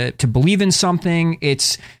tell you to believe in something.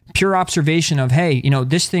 It's pure observation of, hey,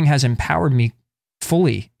 this thing has empowered me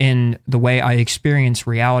fully in the way I experience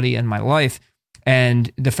reality in my life,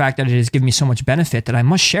 and the fact that it has given me so much benefit that I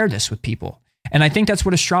must share this with people. And I think that's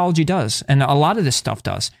what astrology does, and a lot of this stuff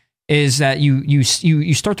does, is that you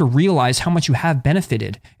start to realize how much you have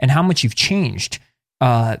benefited and how much you've changed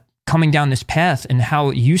coming down this path, and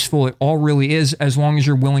how useful it all really is, as long as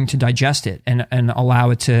you're willing to digest it and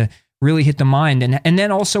allow it to really hit the mind, and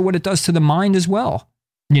then also what it does to the mind as well.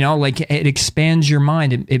 Like it expands your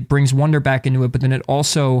mind. It brings wonder back into it, but then it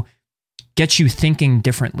also gets you thinking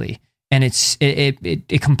differently. And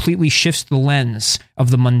it completely shifts the lens of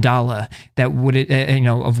the mandala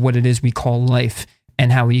of what it is we call life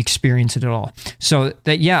and how we experience it all. So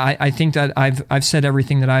that, I think that I've said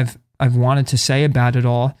everything that I've wanted to say about it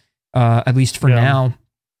all, at least for now.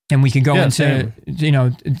 And we can go into,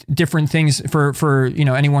 different things for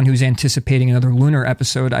anyone who's anticipating another lunar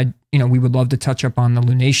episode. We would love to touch up on the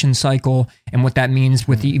lunation cycle and what that means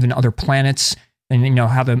with even other planets, and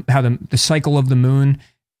how the cycle of the moon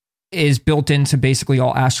is built into basically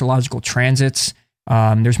all astrological transits.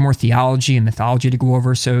 There's more theology and mythology to go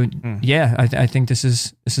over. So I think this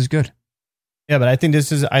is good. Yeah, but I think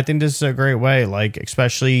this is a great way, like,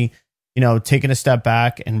 especially, taking a step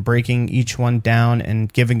back and breaking each one down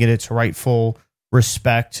and giving it its rightful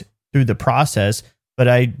respect through the process. But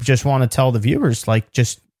I just want to tell the viewers, like,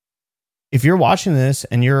 just if you're watching this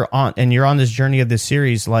and you're on this journey of this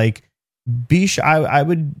series, like, I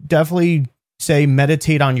would definitely say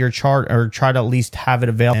meditate on your chart, or try to at least have it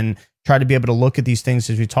available, and try to be able to look at these things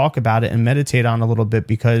as we talk about it and meditate on a little bit,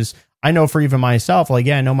 because I know for even myself, like,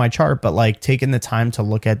 I know my chart, but like taking the time to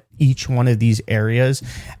look at each one of these areas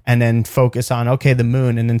and then focus on, okay, the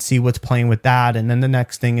moon, and then see what's playing with that. And then the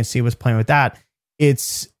next thing is see what's playing with that.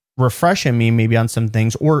 It's refreshing me maybe on some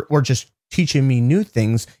things, or just teaching me new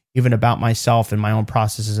things, even about myself and my own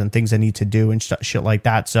processes and things I need to do and shit like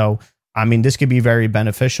that. So, I mean, this could be very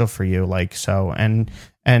beneficial for you. Like, so, and,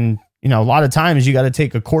 a lot of times you got to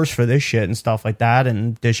take a course for this shit and stuff like that,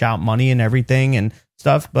 and dish out money and everything and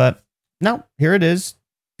stuff. But no, here it is.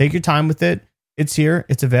 Take your time with it. It's here.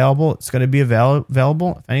 It's available. It's going to be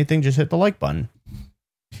available. If anything, just hit the like button.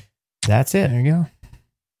 That's it. There you go.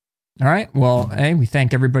 All right. Well, hey, we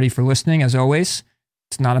thank everybody for listening. As always,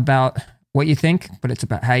 it's not about what you think, but it's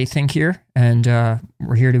about how you think here. And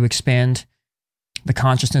we're here to expand the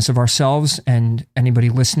consciousness of ourselves and anybody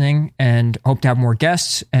listening, and hope to have more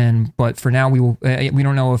guests. But for now, we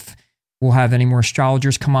don't know if we'll have any more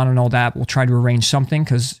astrologers come on and all that. We'll try to arrange something,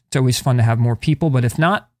 because it's always fun to have more people. But if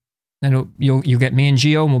not, then you'll get me and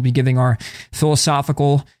Gio, and we'll be giving our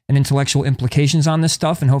philosophical and intellectual implications on this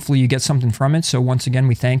stuff, and hopefully you get something from it. So once again,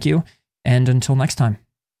 we thank you, and until next time.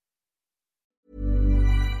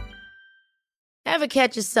 Ever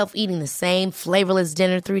catch yourself eating the same flavorless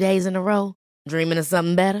dinner 3 days in a row? Dreaming of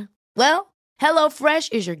something better? Well,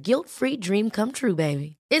 HelloFresh is your guilt-free dream come true,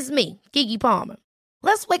 baby. It's me, Keke Palmer.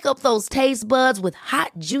 Let's wake up those taste buds with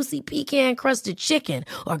hot, juicy pecan-crusted chicken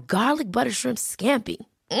or garlic butter shrimp scampi.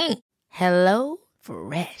 Hello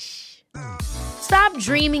Fresh. Stop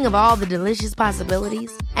dreaming of all the delicious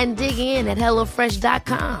possibilities and dig in at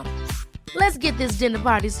HelloFresh.com. Let's get this dinner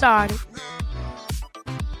party started.